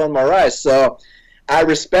 Marlon Moraes. So I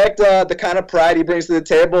respect the kind of pride he brings to the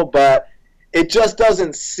table, but it just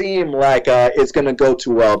doesn't seem like it's going to go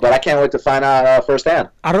too well. But I can't wait to find out firsthand.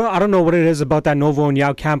 I don't know what it is about that Novo and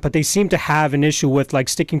Yao camp, but they seem to have an issue with like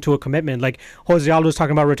sticking to a commitment. Like Jose Aldo was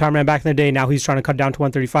talking about retirement back in the day. Now he's trying to cut down to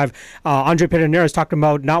 135. Andre Pedernera is talking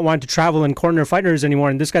about not wanting to travel and corner fighters anymore,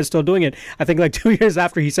 and this guy's still doing it. I think like 2 years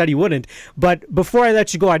after he said he wouldn't. But before I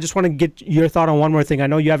let you go, I just want to get your thought on one more thing. I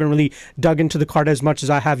know you haven't really dug into the card as much as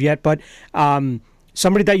I have yet, but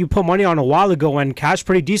somebody that you put money on a while ago and cashed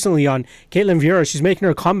pretty decently on, Ketlen Vieira. She's making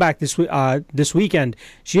her comeback this weekend.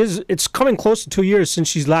 It's coming close to 2 years since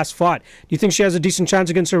she's last fought. Do you think she has a decent chance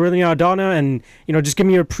against Aureliana Aldana? And just give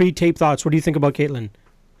me your pre-tape thoughts. What do you think about Ketlen?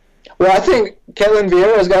 Well, I think Ketlen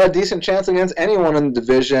Vieira has got a decent chance against anyone in the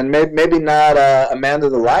division. Maybe not Amanda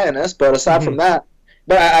the Lioness, but aside from that,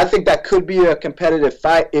 but I think that could be a competitive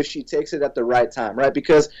fight if she takes it at the right time, right?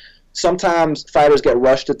 Because sometimes fighters get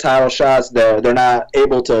rushed to title shots. They're not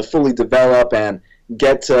able to fully develop and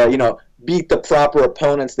get to, beat the proper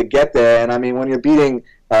opponents to get there. And, I mean, when you're beating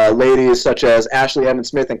ladies such as Ashley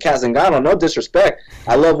Evans-Smith and Kat Zingano, no disrespect,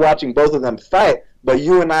 I love watching both of them fight, but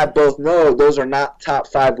you and I both know those are not top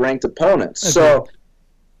 5 ranked opponents. Okay. So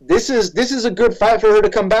this is a good fight for her to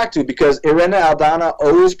come back to because Irene Aldana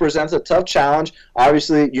always presents a tough challenge.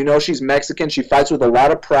 Obviously, she's Mexican. She fights with a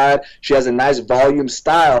lot of pride. She has a nice volume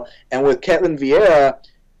style. And with Ketlen Vieira,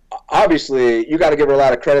 obviously, you got to give her a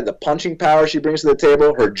lot of credit. The punching power she brings to the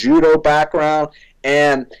table, her judo background,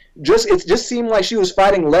 and it just seemed like she was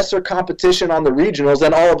fighting lesser competition on the regionals.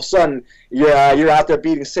 Then all of a sudden, you're out there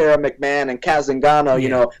beating Sarah McMahon and Kat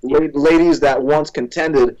Zingano, ladies that once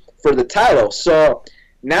contended for the title. So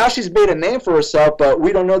now she's made a name for herself, but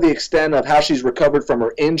we don't know the extent of how she's recovered from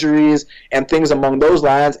her injuries and things along those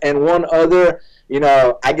lines. And one other,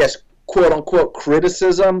 I guess, quote-unquote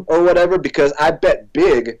criticism or whatever, because I bet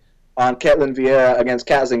big on Ketlen Vieira against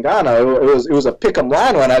Kat Zingano. It was a pick'em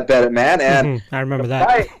line when I bet it, man. And I remember that.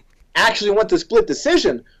 Fight actually went to split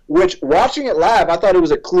decision, which, watching it live, I thought it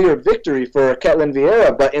was a clear victory for Ketlen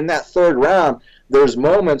Vieira. But in that third round, there's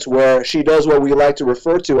moments where she does what we like to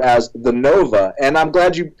refer to as the Nova. And I'm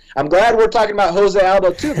glad we're talking about Jose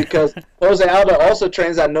Aldo too, because Jose Aldo also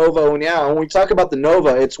trains at Nova União. And when we talk about the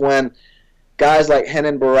Nova, it's when guys like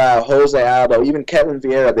Renan Barão, Jose Aldo, even Ketlen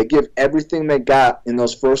Vieira, they give everything they got in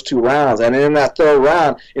those first 2 rounds. And in that third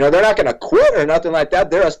round, they're not going to quit or nothing like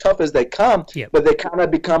that. They're as tough as they come, but they kind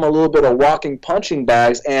of become a little bit of walking punching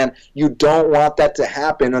bags, and you don't want that to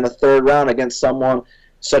happen in the third round against someone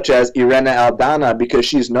such as Irene Aldana, because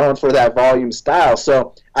she's known for that volume style.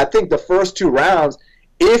 So I think the first 2 rounds,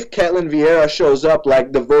 if Ketlen Vieira shows up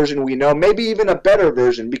like the version we know, maybe even a better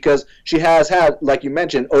version, because she has had, like you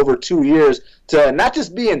mentioned, over 2 years to not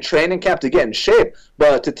just be in training camp to get in shape,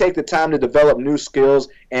 but to take the time to develop new skills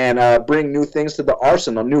and bring new things to the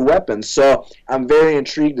arsenal, new weapons. So I'm very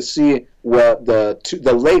intrigued to see what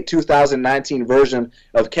the late 2019 version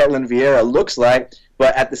of Ketlen Vieira looks like.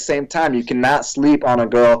 But at the same time, you cannot sleep on a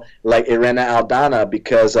girl like Irene Aldana,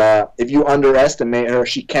 because if you underestimate her,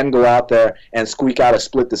 she can go out there and squeak out a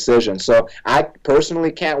split decision. So I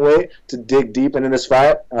personally can't wait to dig deep into this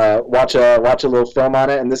fight, watch a little film on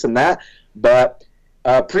it and this and that. But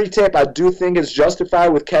pre-tape, I do think it's justified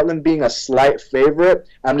with Ketlen being a slight favorite.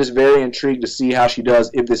 I'm just very intrigued to see how she does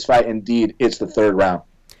if this fight indeed hits the third round.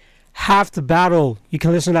 Half the Battle. You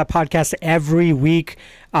can listen to that podcast every week.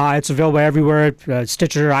 It's available everywhere,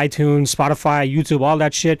 Stitcher, iTunes, Spotify, YouTube, all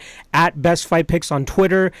that shit. At Best Fight Picks on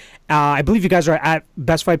Twitter. I believe you guys are at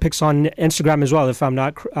Best Fight Picks on Instagram as well, if I'm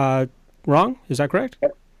not wrong. Is that correct?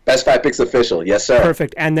 Best Fight Picks official. Yes, sir.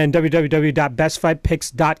 Perfect. And then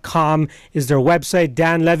www.bestfightpicks.com is their website.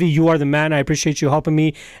 Dan Levy, you are the man. I appreciate you helping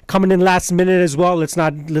me coming in last minute as well. Let's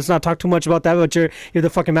not talk too much about that, but you're the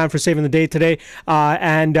fucking man for saving the day today.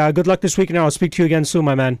 And good luck this week, and I'll speak to you again soon,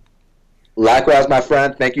 my man. Likewise, my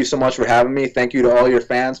friend. Thank you so much for having me. Thank you to all your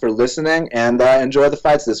fans for listening, and enjoy the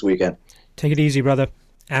fights this weekend. Take it easy, brother.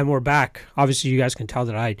 And we're back. Obviously, you guys can tell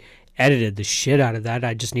that I edited the shit out of that.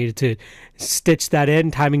 I just needed to stitch that in.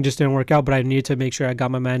 Timing just didn't work out, but I needed to make sure I got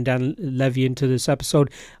my man Dan Levy into this episode.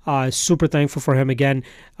 Super thankful for him again.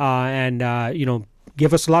 And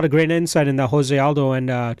give us a lot of great insight in the Jose Aldo and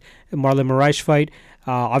Marlon Moraes fight.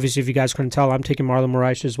 Obviously, if you guys couldn't tell, I'm taking Marlon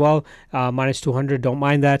Moraes as well. Minus 200, don't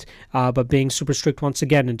mind that. But being super strict once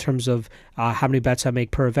again in terms of how many bets I make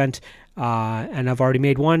per event. And I've already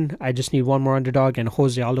made one. I just need one more underdog, and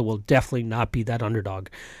Jose Aldo will definitely not be that underdog.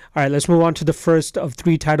 All right, let's move on to the first of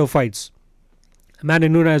 3 title fights. Amanda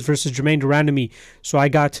Nunes versus Germaine de Randamie. So I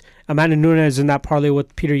got Amanda Nunes in that parlay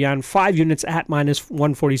with Peter Yan, 5 units at minus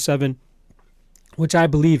 147, which I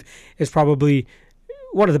believe is probably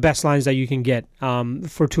one of the best lines that you can get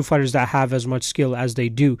for 2 fighters that have as much skill as they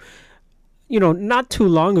do. Not too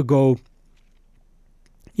long ago,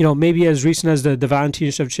 maybe as recent as the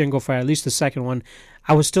Valentina Shevchenko fight, at least the second one,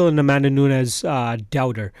 I was still an Amanda Nunes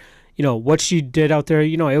doubter. What she did out there,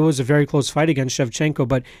 it was a very close fight against Shevchenko,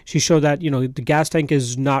 but she showed that, the gas tank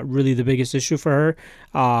is not really the biggest issue for her.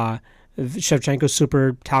 Shevchenko's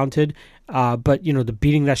super talented, but the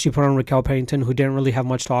beating that she put on Raquel Pennington, who didn't really have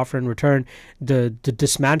much to offer in return, the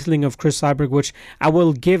dismantling of Chris Cyborg, which I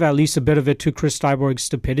will give at least a bit of it to Chris Cyborg's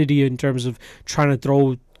stupidity in terms of trying to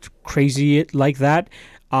throw crazy like that,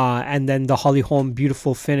 and then the Holly Holm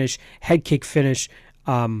beautiful finish, head kick finish,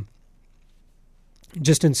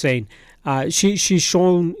 just insane. She's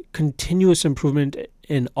shown continuous improvement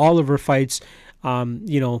in all of her fights.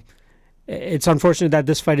 It's unfortunate that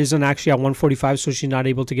this fight isn't actually at 145, so she's not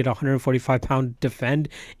able to get a 145-pound defend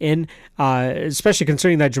in, especially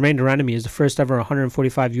considering that Germaine de Randamie is the first ever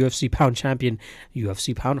 145 145-pound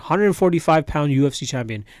UFC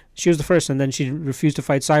champion. She was the first, and then she refused to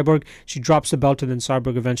fight Cyborg. She drops the belt, and then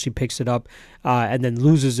Cyborg eventually picks it up and then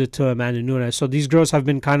loses it to Amanda Nunes. So these girls have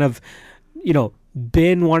been kind of,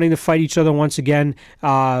 been wanting to fight each other once again,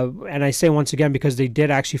 and I say once again because they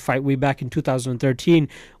did actually fight way back in 2013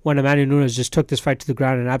 when Amanda Nunes just took this fight to the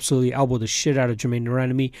ground and absolutely elbowed the shit out of Germaine de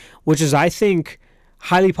Randamie, which is, I think,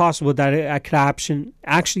 highly possible that it could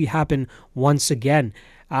actually happen once again.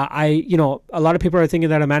 A lot of people are thinking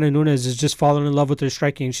that Amanda Nunes is just falling in love with her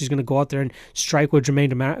striking and she's going to go out there and strike with Germaine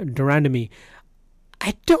de Randamie.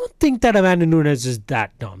 I don't think that Amanda Nunes is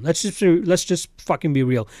that dumb. Let's just fucking be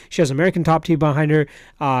real. She has American top team behind her.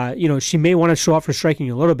 She may want to show off her striking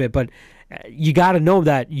a little bit, but you got to know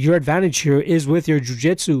that your advantage here is with your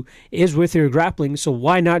jiu-jitsu, is with your grappling. So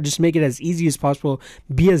why not just make it as easy as possible,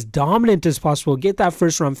 be as dominant as possible, get that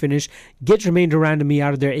first round finish, get Germaine de Randamie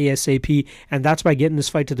out of there ASAP, and that's by getting this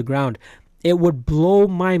fight to the ground. It would blow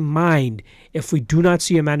my mind if we do not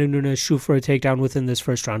see Amanda Nunes shoot for a takedown within this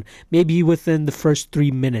first round, maybe within the first 3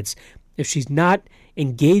 minutes. If she's not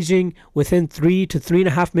engaging within 3 to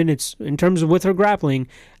 3.5 minutes in terms of with her grappling,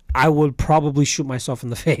 I would probably shoot myself in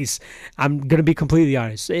the face. I'm going to be completely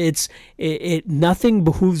honest. Nothing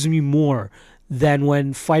behooves me more than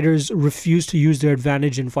when fighters refuse to use their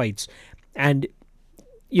advantage in fights. And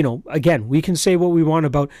again, we can say what we want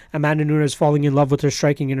about Amanda Nunes falling in love with her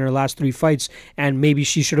striking in her last 3 fights, and maybe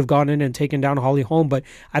she should have gone in and taken down Holly Holm, but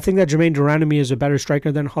I think that Germaine de Randamie is a better striker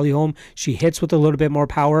than Holly Holm. She hits with a little bit more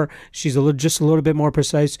power. She's just a little bit more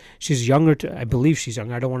precise. She's younger. I believe she's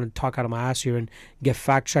younger. I don't want to talk out of my ass here and get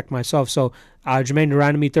fact-checked myself. So Germaine de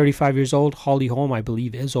Randamie, 35 years old. Holly Holm, I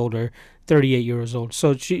believe, is older, 38 years old.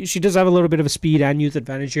 So she does have a little bit of a speed and youth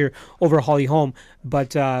advantage here over Holly Holm,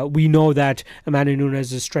 but we know that Amanda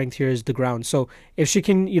Nunes' strength here is the ground. So if she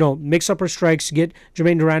can, mix up her strikes, get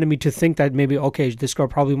Germaine de Randamie to think that maybe, okay, this girl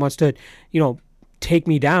probably wants to, take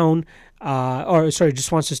me down,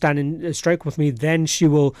 just wants to stand and strike with me, then she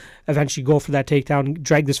will eventually go for that takedown,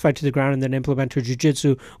 drag this fight to the ground, and then implement her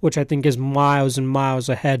jiu-jitsu, which I think is miles and miles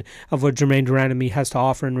ahead of what Germaine de Randamie has to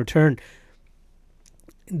offer in return.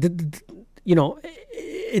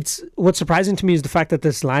 It's what's surprising to me is the fact that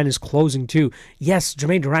this line is closing too. Yes,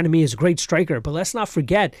 Germaine de Randamie is a great striker, but let's not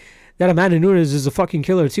forget that Amanda Nunes is a fucking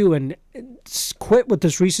killer too, and quit with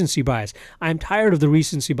this recency bias. I'm tired of the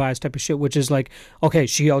recency bias type of shit, which is like, okay,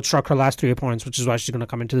 she outstruck her last 3 opponents, which is why she's going to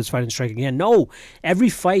come into this fight and strike again. No, every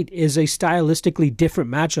fight is a stylistically different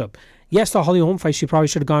matchup. Yes, the Holly Holm fight, she probably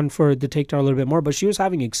should have gone for the takedown a little bit more, but she was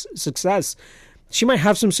having success. She might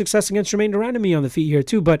have some success against Germaine de Randamie on the feet here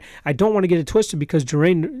too, but I don't want to get it twisted because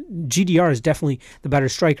GDR is definitely the better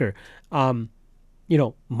striker.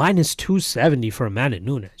 Minus 270 for Amanda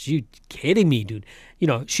Nunes. You kidding me, dude?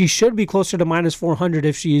 She should be closer to minus 400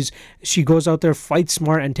 if she goes out there, fights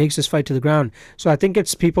smart, and takes this fight to the ground. So I think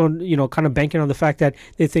it's people, kind of banking on the fact that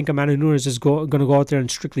they think Amanda Nunes is going to go out there and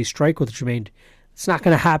strictly strike with Germaine. It's not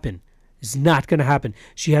going to happen. It's not going to happen.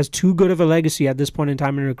 She has too good of a legacy at this point in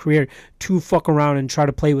time in her career to fuck around and try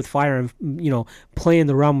to play with fire and, play in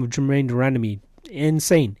the realm of Germaine de Randamie.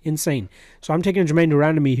 Insane. So I'm taking Germaine de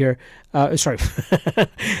Randamie here. Sorry.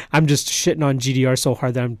 I'm just shitting on GDR so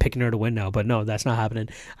hard that I'm picking her to win now. But no, that's not happening.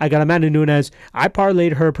 I got Amanda Nunes. I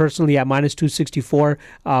parlayed her personally at minus 264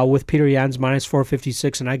 with Peter Yan's minus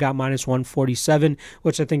 456. And I got minus 147,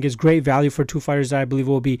 which I think is great value for two fighters that I believe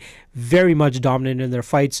will be very much dominant in their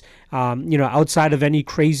fights. Outside of any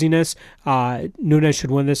craziness, Nunes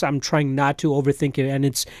should win this. I'm trying not to overthink it. And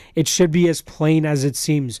it should be as plain as it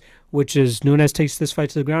seems, which is Nunes takes this fight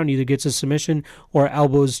to the ground, either gets a submission or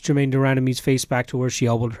elbows Germaine de Randamie's face back to where she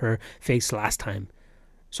elbowed her face last time.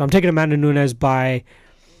 So I'm taking Amanda Nunes by,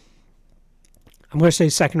 I'm going to say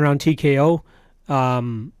second round TKO.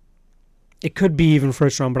 It could be even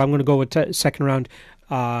first round, but I'm going to go with second round.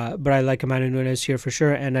 But I like Amanda Nunes here for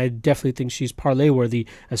sure, and I definitely think she's parlay worthy,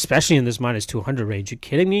 especially in this minus 200 range. You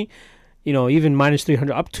kidding me? Even minus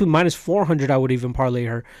 300, up to minus 400, I would even parlay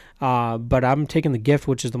her. But I'm taking the gift,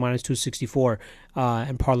 which is the minus 264,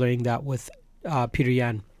 and parlaying that with Peter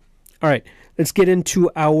Yan. All right, let's get into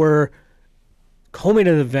our co-main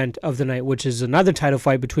event of the night, which is another title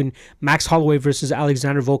fight between Max Holloway versus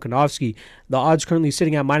Alexander Volkanovski. The odds currently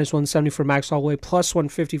sitting at minus 170 for Max Holloway, plus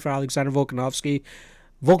 150 for Alexander Volkanovski.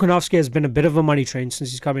 Volkanovski has been a bit of a money train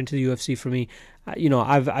since he's come into the UFC for me.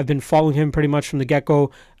 I've been following him pretty much from the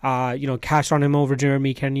get-go. Cashed on him over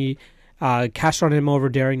Jeremy Kenney, cashed on him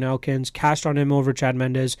over Darren Elkins, cashed on him over Chad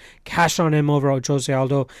Mendes, cashed on him over Jose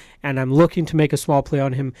Aldo, and I'm looking to make a small play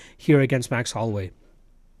on him here against Max Holloway.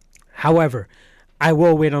 However, I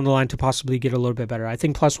will wait on the line to possibly get a little bit better. I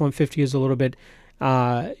think plus 150 is a little bit,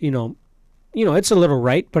 it's a little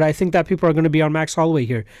right, but I think that people are going to be on Max Holloway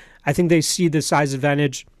here. I think they see the size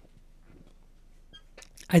advantage.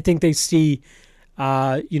 I think they see,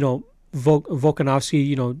 Volkanovski,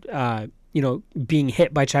 being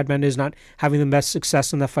hit by Chad Mendes, not having the best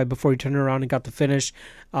success in that fight before he turned around and got the finish.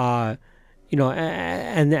 And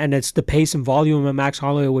it's the pace and volume of Max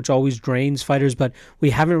Holloway, which always drains fighters, but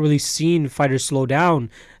we haven't really seen fighters slow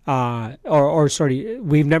down.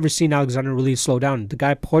 We've never seen Alexander really slow down. The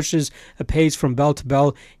guy pushes a pace from bell to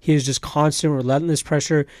bell. He is just constant, relentless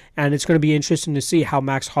pressure, and it's going to be interesting to see how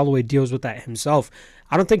Max Holloway deals with that himself.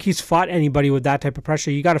 I don't think he's fought anybody with that type of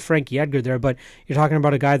pressure. You got a Frankie Edgar there, but you're talking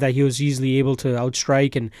about a guy that he was easily able to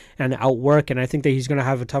outstrike and outwork, and I think that he's going to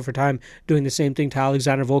have a tougher time doing the same thing to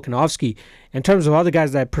Alexander Volkanovski. In terms of other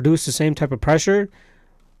guys that produce the same type of pressure,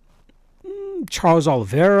 Charles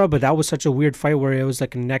Oliveira, but that was such a weird fight where it was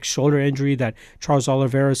like a neck shoulder injury that Charles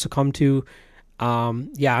Oliveira succumbed to.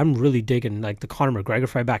 I'm really digging like the Conor McGregor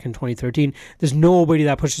fight back in 2013. There's nobody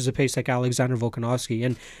that pushes a pace like Alexander Volkanovski,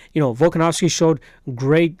 and Volkanovski showed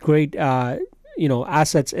great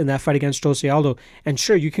assets in that fight against Jose Aldo. And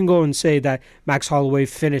sure, you can go and say that Max Holloway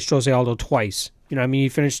finished Jose Aldo twice. He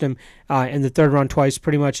finished him in the third round twice,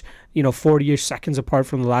 pretty much 40-ish seconds apart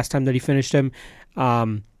from the last time that he finished him.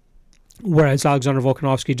 Whereas Alexander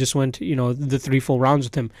Volkanovski just went, the 3 full rounds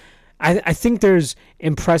with him. I think there's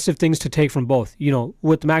impressive things to take from both.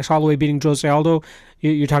 With Max Holloway beating Jose Aldo,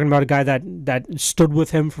 you're talking about a guy that stood with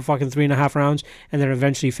him for fucking 3.5 rounds and then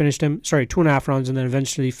eventually finished him. 2.5 rounds and then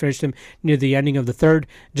eventually finished him near the ending of the third,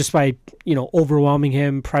 just by overwhelming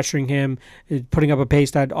him, pressuring him, putting up a pace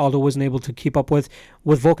that Aldo wasn't able to keep up with.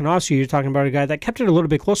 With Volkanovski, you're talking about a guy that kept it a little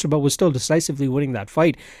bit closer, but was still decisively winning that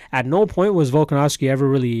fight. At no point was Volkanovski ever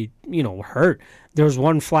really hurt. There was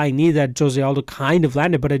one flying knee that Jose Aldo kind of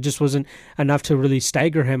landed, but it just wasn't enough to really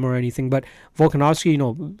stagger him or anything. But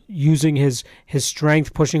Volkanovski, using his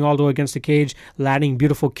strength, pushing Aldo against the cage, landing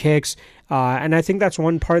beautiful kicks. And I think that's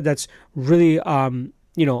one part that's really,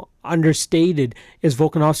 understated is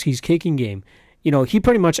Volkanovski's kicking game. He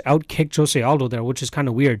pretty much outkicked Jose Aldo there, which is kind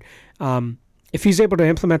of weird. If he's able to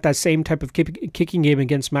implement that same type of kicking game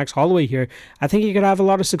against Max Holloway here, I think he could have a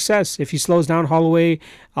lot of success. If he slows down Holloway,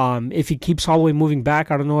 if he keeps Holloway moving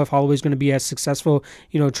back, I don't know if Holloway's going to be as successful,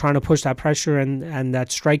 trying to push that pressure and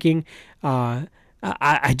that striking.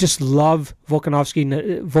 I just love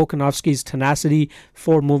Volkanovski's tenacity,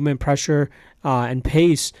 forward movement, pressure, and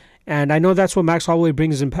pace. And I know that's what Max Holloway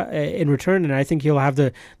brings in return, and I think he'll have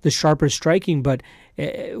the sharper striking. But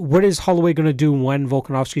what is Holloway going to do when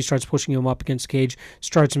Volkanovski starts pushing him up against the cage,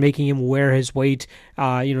 starts making him wear his weight,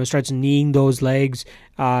 starts kneeing those legs,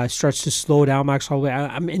 starts to slow down Max Holloway?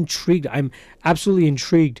 I'm intrigued. I'm absolutely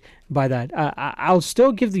intrigued by that. I'll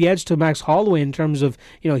still give the edge to Max Holloway in terms of,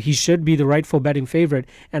 he should be the rightful betting favorite,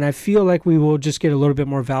 and I feel like we will just get a little bit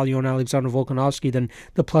more value on Alexander Volkanovski than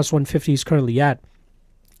the plus 150 he's currently at.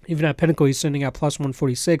 Even at Pinnacle, he's sitting at plus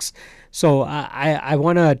 146. So I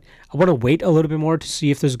want to wait a little bit more to see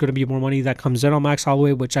if there's going to be more money that comes in on Max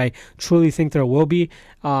Holloway, which I truly think there will be.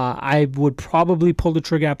 I would probably pull the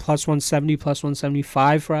trigger at plus 170, plus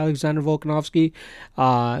 175 for Alexander Volkanovski,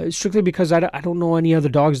 strictly because I don't know any other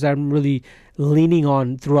dogs that I'm really leaning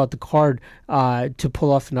on throughout the card to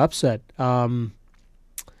pull off an upset.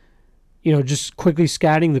 Just quickly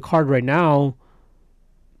scanning the card right now,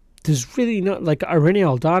 there's really not, like, Irene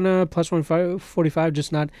Aldana plus 145,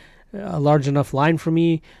 just not a large enough line for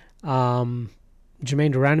me. Jermaine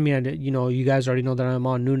Duranami, you guys already know that I'm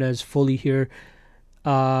on Nunes fully here.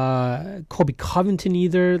 Colby Covington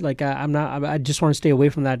either. Like, I just want to stay away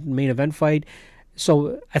from that main event fight.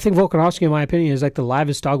 So I think Volkanovski, in my opinion, is like the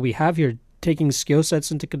livest dog we have here, taking skill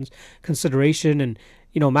sets into consideration. And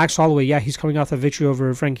Max Holloway, he's coming off a victory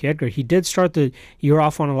over Frankie Edgar. He did start the year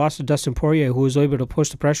off on a loss to Dustin Poirier, who was able to push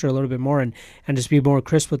the pressure a little bit more and just be more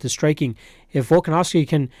crisp with the striking. If Volkanovski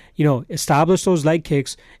can, establish those leg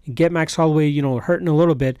kicks, get Max Holloway, hurting a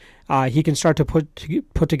little bit, he can start to put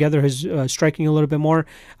together his striking a little bit more.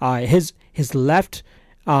 His left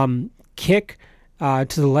kick to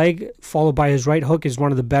the leg, followed by his right hook, is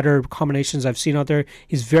one of the better combinations I've seen out there.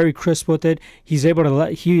 He's very crisp with it. He's able to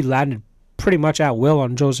he landed pretty much at will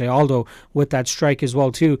on Jose Aldo with that strike as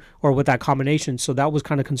well too, or with that combination. So that was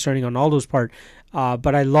kind of concerning on Aldo's part.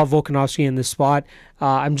 But I love Volkanovski in this spot.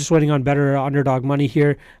 I'm just waiting on better underdog money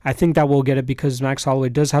here. I think that we'll get it because Max Holloway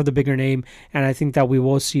does have the bigger name, and I think that we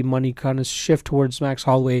will see money kind of shift towards Max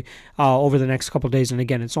Holloway over the next couple of days. And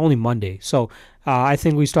again, it's only Monday, so I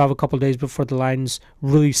think we still have a couple of days before the lines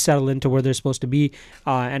really settle into where they're supposed to be,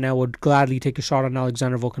 and I would gladly take a shot on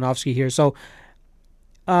Alexander Volkanovski here. So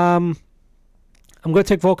I'm going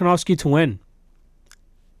to take Volkanovski to win.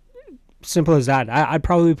 Simple as that. I'd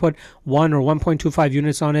probably put 1 or 1.25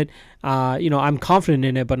 units on it. I'm confident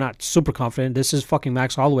in it, but not super confident. This is fucking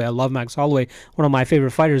Max Holloway. I love Max Holloway, one of my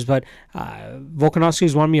favorite fighters, but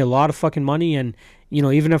Volkanovski's won me a lot of fucking money, and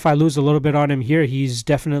even if I lose a little bit on him here, he's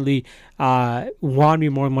definitely won me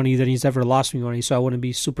more money than he's ever lost me money, so I wouldn't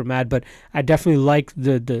be super mad. But I definitely like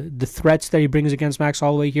the threats that he brings against Max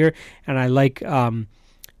Holloway here, and I like the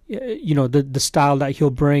style that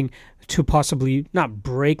he'll bring to possibly not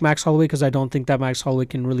break Max Holloway, because I don't think that Max Holloway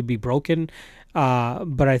can really be broken,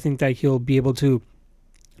 but I think that he'll be able to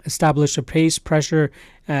establish a pace, pressure,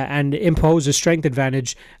 and impose a strength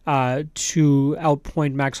advantage to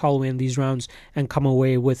outpoint Max Holloway in these rounds and come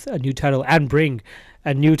away with a new title and bring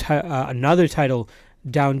a new another title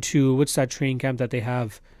down to, what's that training camp that they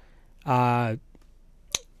have?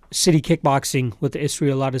 City Kickboxing with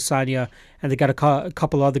Israel Adesanya, and they got a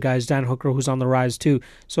couple other guys, Dan Hooker, who's on the rise too.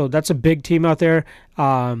 So that's a big team out there.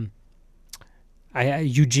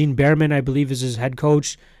 Eugene Behrman, I believe, is his head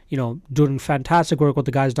coach. Doing fantastic work with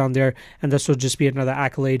the guys down there, and this will just be another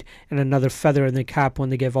accolade and another feather in the cap when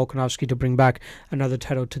they get Volkanovski to bring back another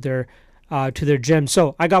title to their gym.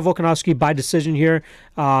 So I got Volkanovski by decision here.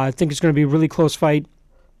 I think it's going to be a really close fight.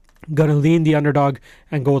 Gonna lean the underdog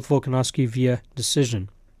and go with Volkanovski via decision.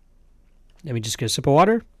 Let me just get a sip of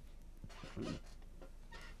water.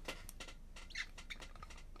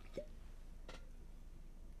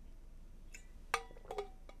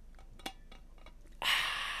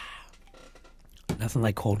 Nothing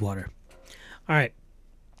like cold water. All right.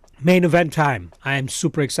 Main event time. I am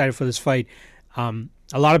super excited for this fight. A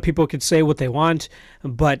lot of people could say what they want,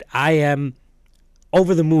 but I am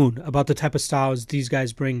over the moon about the type of styles these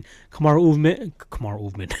guys bring. Kamaru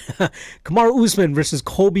Usman versus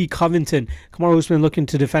Colby Covington. Kamaru Usman looking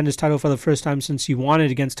to defend his title for the first time since he won it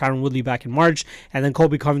against Tyron Woodley back in March, and then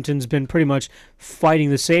Colby Covington's been pretty much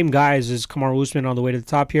fighting the same guys as Kamaru Usman on the way to the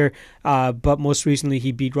top here, but most recently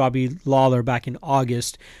he beat Robbie Lawler back in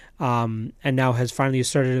August, and now has finally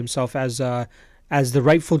asserted himself as the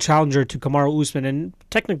rightful challenger to Kamaru Usman, and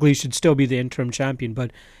technically should still be the interim champion,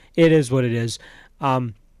 but it is what it is.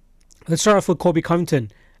 Let's start off with Colby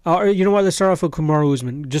Covington. Or you know what? Let's start off with Kamaru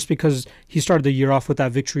Usman, just because he started the year off with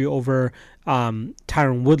that victory over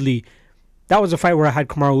Tyron Woodley. that was a fight where I had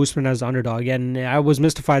Kamaru Usman as the underdog, and I was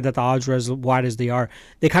mystified that the odds were as wide as they are.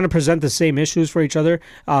 They kind of present the same issues for each other,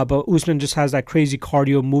 but Usman just has that crazy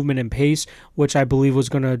cardio, movement, and pace, which I believe was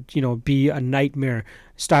going to, be a nightmare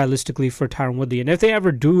stylistically for Tyron Woodley. And if they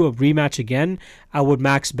ever do a rematch again, I would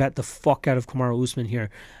max bet the fuck out of Kamaru Usman here.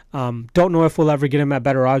 Don't know if we'll ever get him at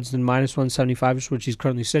better odds than minus 175, which he's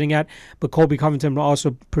currently sitting at. But Colby Covington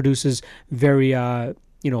also produces very, a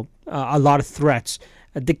lot of threats.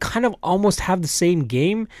 They kind of almost have the same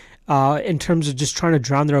game in terms of just trying to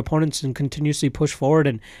drown their opponents and continuously push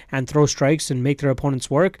forward and throw strikes and make their opponents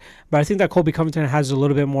work. But I think that Colby Covington has a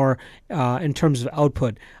little bit more in terms of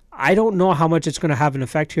output. I don't know how much it's going to have an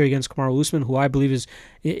effect here against Kamaru Usman, who I believe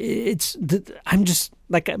I'm just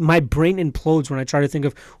like, my brain implodes when I try to think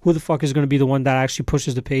of who the fuck is going to be the one that actually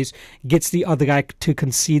pushes the pace, gets the other guy to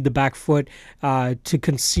concede the back foot, to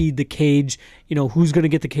concede the cage, who's going to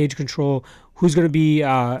get the cage control, who's going to be,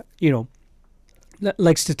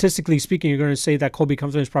 like statistically speaking, you're going to say that Colby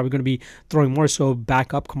Covington is probably going to be throwing more so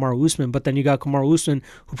back up Kamaru Usman, but then you got Kamaru Usman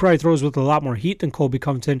who probably throws with a lot more heat than Colby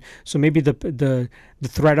Covington, so maybe the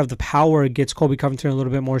threat of the power gets Colby Covington a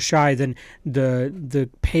little bit more shy than the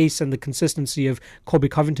pace and the consistency of Colby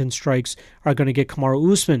Covington's strikes are going to get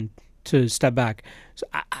Kamaru Usman to step back. So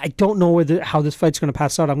I don't know how this fight's going to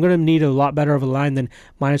pass out. I'm going to need a lot better of a line than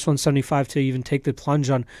minus 175 to even take the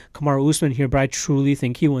plunge on Kamaru Usman here, but I truly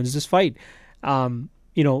think he wins this fight.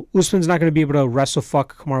 Usman's not going to be able to wrestle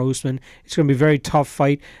fuck Kamaru Usman. It's going to be a very tough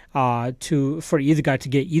fight for either guy to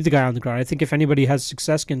get either guy on the ground. I think if anybody has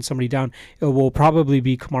success getting somebody down, it will probably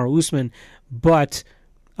be Kamaru Usman. But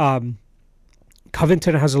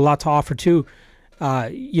Covington has a lot to offer too.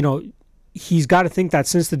 He's got to think that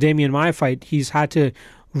since the Damian Maia fight, he's had to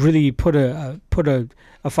really put a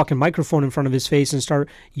fucking microphone in front of his face and start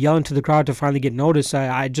yelling to the crowd to finally get noticed.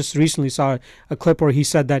 I just recently saw a clip where he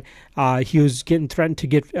said that he was getting threatened to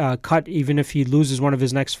get cut even if he loses one of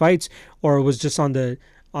his next fights, or it was just on the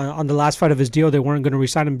last fight of his deal they weren't going to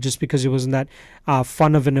re-sign him just because he wasn't that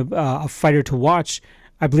fun of a fighter to watch.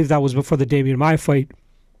 I believe that was before the Damian Maia fight.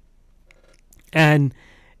 And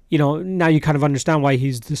now you kind of understand why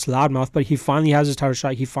he's this loudmouth, but he finally has his title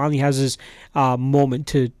shot. He finally has his moment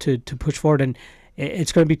to push forward, and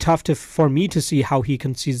it's going to be tough for me to see how he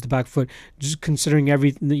concedes the back foot, just considering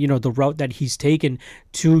the route that he's taken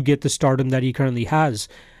to get the stardom that he currently has.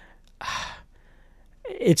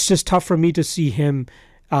 It's just tough for me to see him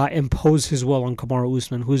impose his will on Kamaru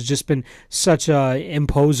Usman, who's just been such a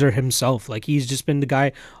imposer himself. Like, he's just been the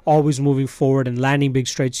guy always moving forward and landing big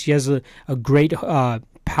strikes. He has a great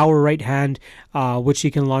power right hand, which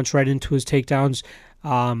he can launch right into his takedowns.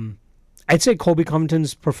 I'd say Colby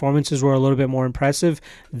Covington's performances were a little bit more impressive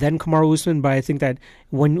than Kamaru Usman, but I think that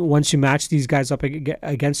once you match these guys up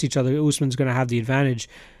against each other, Usman's going to have the advantage.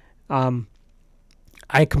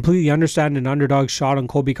 I completely understand an underdog shot on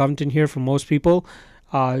Colby Covington here for most people.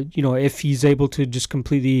 If he's able to just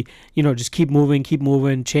completely, just keep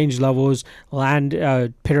moving, change levels, land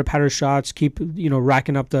pitter-patter shots, keep,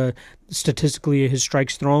 racking up statistically his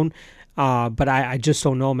strikes thrown. But I just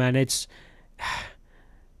don't know, man.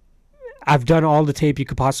 I've done all the tape you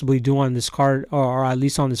could possibly do on this card, or at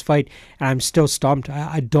least on this fight, and I'm still stumped.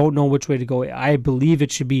 I don't know which way to go. I believe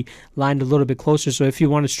it should be lined a little bit closer. So if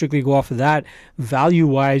you want to strictly go off of that,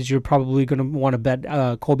 value-wise, you're probably going to want to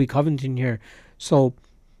bet Colby Covington here. So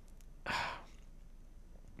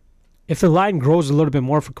if the line grows a little bit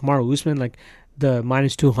more for Kamaru Usman, like the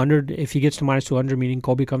minus 200, if he gets to minus 200, meaning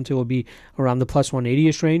Colby Covington will be around the plus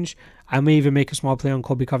 180-ish range, I may even make a small play on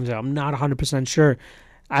Colby Covington. I'm not 100% sure.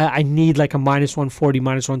 I need like a minus 140,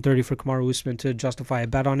 minus 130 for Kamaru Usman to justify a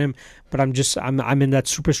bet on him. But I'm in that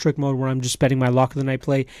super strict mode where I'm just betting my lock of the night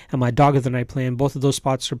play and my dog of the night play, and both of those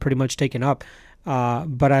spots are pretty much taken up.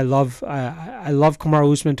 But I love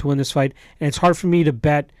Kamaru Usman to win this fight, and it's hard for me to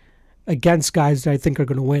bet against guys that I think are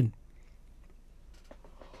going to win.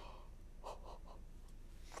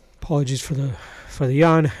 Apologies for the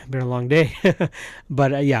yawn. Been a long day,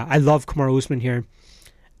 but I love Kamaru Usman here.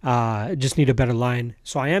 Just need a better line.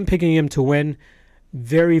 So I am picking him to win.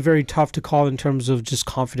 Very, very tough to call in terms of just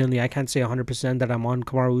confidently. I can't say 100% that I'm on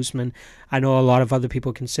Kamaru Usman. I know a lot of other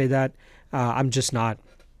people can say that. I'm just not.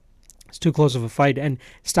 It's too close of a fight, and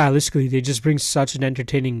stylistically, they just bring such an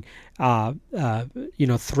entertaining,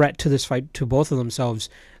 threat to this fight to both of themselves.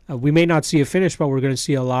 We may not see a finish, but we're going to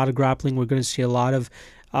see a lot of grappling. We're going to see a lot of,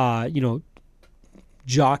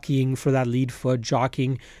 jockeying for that lead foot,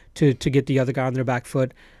 jockeying to get the other guy on their back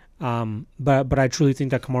foot. But I truly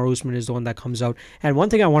think that Kamaru Usman is the one that comes out. And one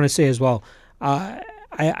thing I want to say as well,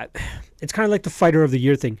 it's kind of like the fighter of the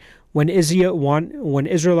year thing. When Israel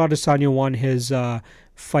Adesanya won his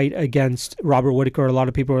fight against Robert Whittaker, a lot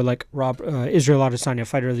of people were like, Israel Adesanya,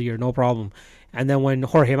 fighter of the year, no problem. And then when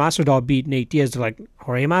Jorge Masvidal beat Nate Diaz, they're like,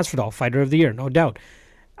 Jorge Masvidal, fighter of the year, no doubt.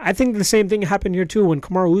 I think the same thing happened here too. When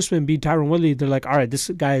Kamaru Usman beat Tyron Woodley, they're like, all right, this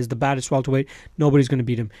guy is the baddest welterweight. Nobody's going to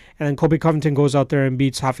beat him. And then Colby Covington goes out there and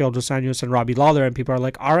beats Rafael dos Anjos and Robbie Lawler, and people are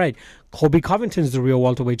like, all right, Colby Covington's the real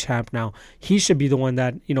welterweight champ now. He should be the one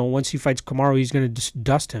that, once he fights Kamaru, he's going to just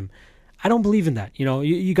dust him. I don't believe in that.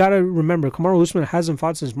 You got to remember, Kamaru Usman hasn't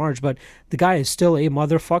fought since March, but the guy is still a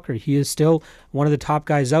motherfucker. He is still one of the top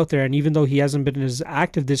guys out there. And even though he hasn't been as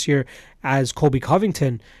active this year as Colby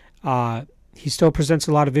Covington, he still presents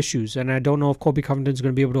a lot of issues. And I don't know if Colby Covington's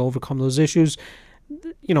going to be able to overcome those issues.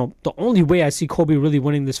 The only way I see Colby really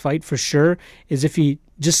winning this fight for sure is if he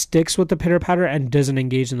just sticks with the pitter-patter and doesn't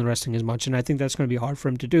engage in the wrestling as much. And I think that's going to be hard for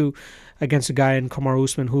him to do against a guy in Kamaru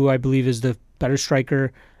Usman, who I believe is the better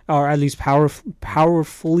striker, or at least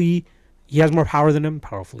powerfully. He has more power than him.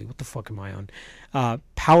 Powerfully, what the fuck am I on?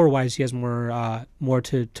 Power-wise, he has more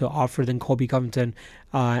to offer than Colby Covington.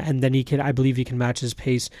 And then I believe he can match his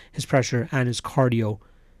pace, his pressure, and his cardio.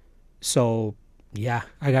 So, yeah,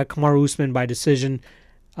 I got Kamaru Usman by decision.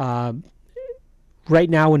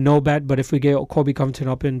 Right now, a no bet, but if we get Colby Covington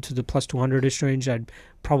up into the plus 200-ish range, I'd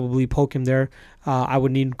probably poke him there. I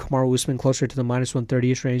would need Kamaru Usman closer to the minus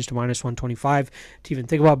 130-ish range to minus 125 to even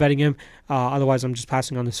think about betting him. Otherwise, I'm just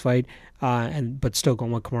passing on this fight, but still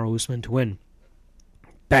going with Kamaru Usman to win.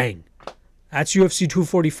 Bang. That's UFC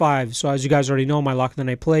 245. So as you guys already know, my lock of the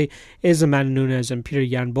night play is Amanda Nunes and Peter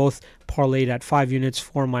Yan, both parlayed at 5 units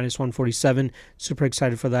for minus 147. Super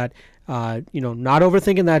excited for that. Not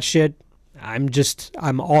overthinking that shit.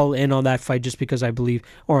 I'm all in on that fight just because I believe,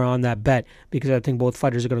 or on that bet, because I think both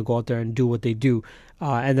fighters are going to go out there and do what they do.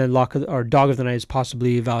 And then dog of the night is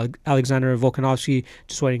possibly Alexander Volkanovski.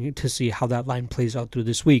 Just waiting to see how that line plays out through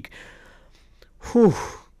this week. Whew.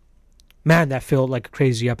 Man, that felt like a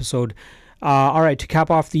crazy episode. All right, to cap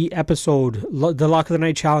off the episode, the Lock of the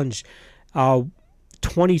Night Challenge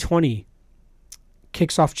 2020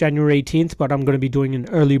 kicks off January 18th, but I'm going to be doing an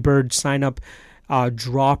early bird sign-up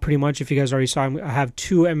draw pretty much. If you guys already saw, I have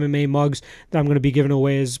 2 MMA mugs that I'm going to be giving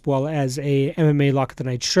away, as well as a MMA Lock of the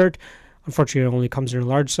Night shirt. Unfortunately, it only comes in a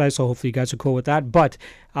large size, so hopefully you guys are cool with that. But,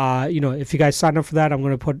 if you guys sign up for that, I'm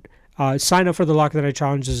going to put... sign up for the Lock of the Night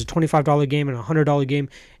Challenge. Is a $25 game and a $100 game.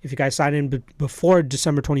 If you guys sign in before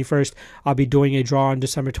December 21st, I'll be doing a draw on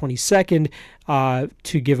December 22nd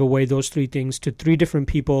to give away those 3 things to 3 different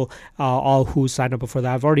people, all who signed up before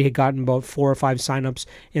that. I've already gotten about 4 or 5 signups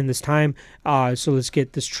in this time, so let's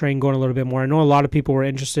get this train going a little bit more. I know a lot of people were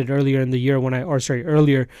interested earlier in the year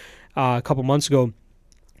earlier a couple months ago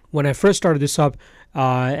when I first started this up.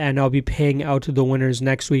 And I'll be paying out to the winners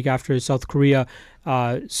next week after South Korea.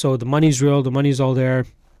 So the money's real. The money's all there.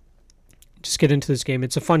 Just get into this game.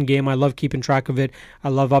 It's a fun game. I love keeping track of it. I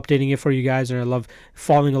love updating it for you guys, and I love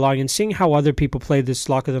following along and seeing how other people play this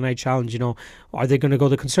Lock of the Night Challenge. Are they going to go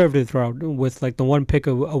the conservative route with like the 1 pick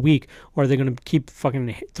a week, or are they going to keep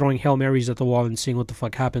fucking throwing Hail Marys at the wall and seeing what the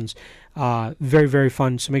fuck happens? Very, very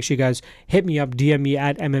fun. So make sure you guys hit me up, DM me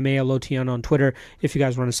at MMALOTN on Twitter if you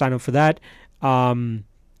guys want to sign up for that.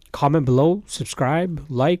 Comment below, subscribe,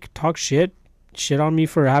 like, talk shit on me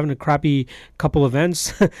for having a crappy couple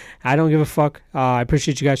events. I don't give a fuck. I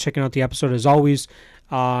appreciate you guys checking out the episode as always.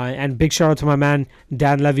 And big shout out to my man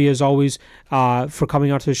Dan Levy as always for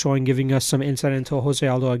coming out to the show and giving us some insight into Jose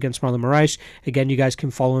Aldo against Marlon Moraes. Again, you guys can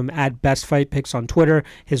follow him at Best Fight Picks on Twitter.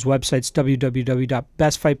 His website's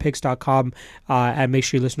www.bestfightpicks.com, and make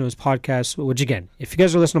sure you listen to his podcast, which again, if you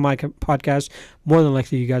guys are listening to my podcast, more than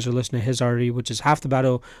likely you guys are listening to his already, which is Half the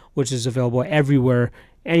Battle, which is available anywhere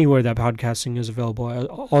that podcasting is available,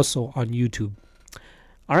 also on YouTube.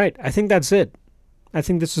 All right, I think that's it. I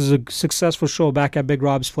think this is a successful show back at Big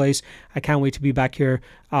Rob's place. I can't wait to be back here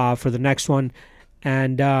for the next one.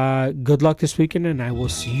 And good luck this weekend, and I will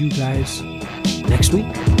see you guys next week.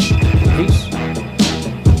 Peace.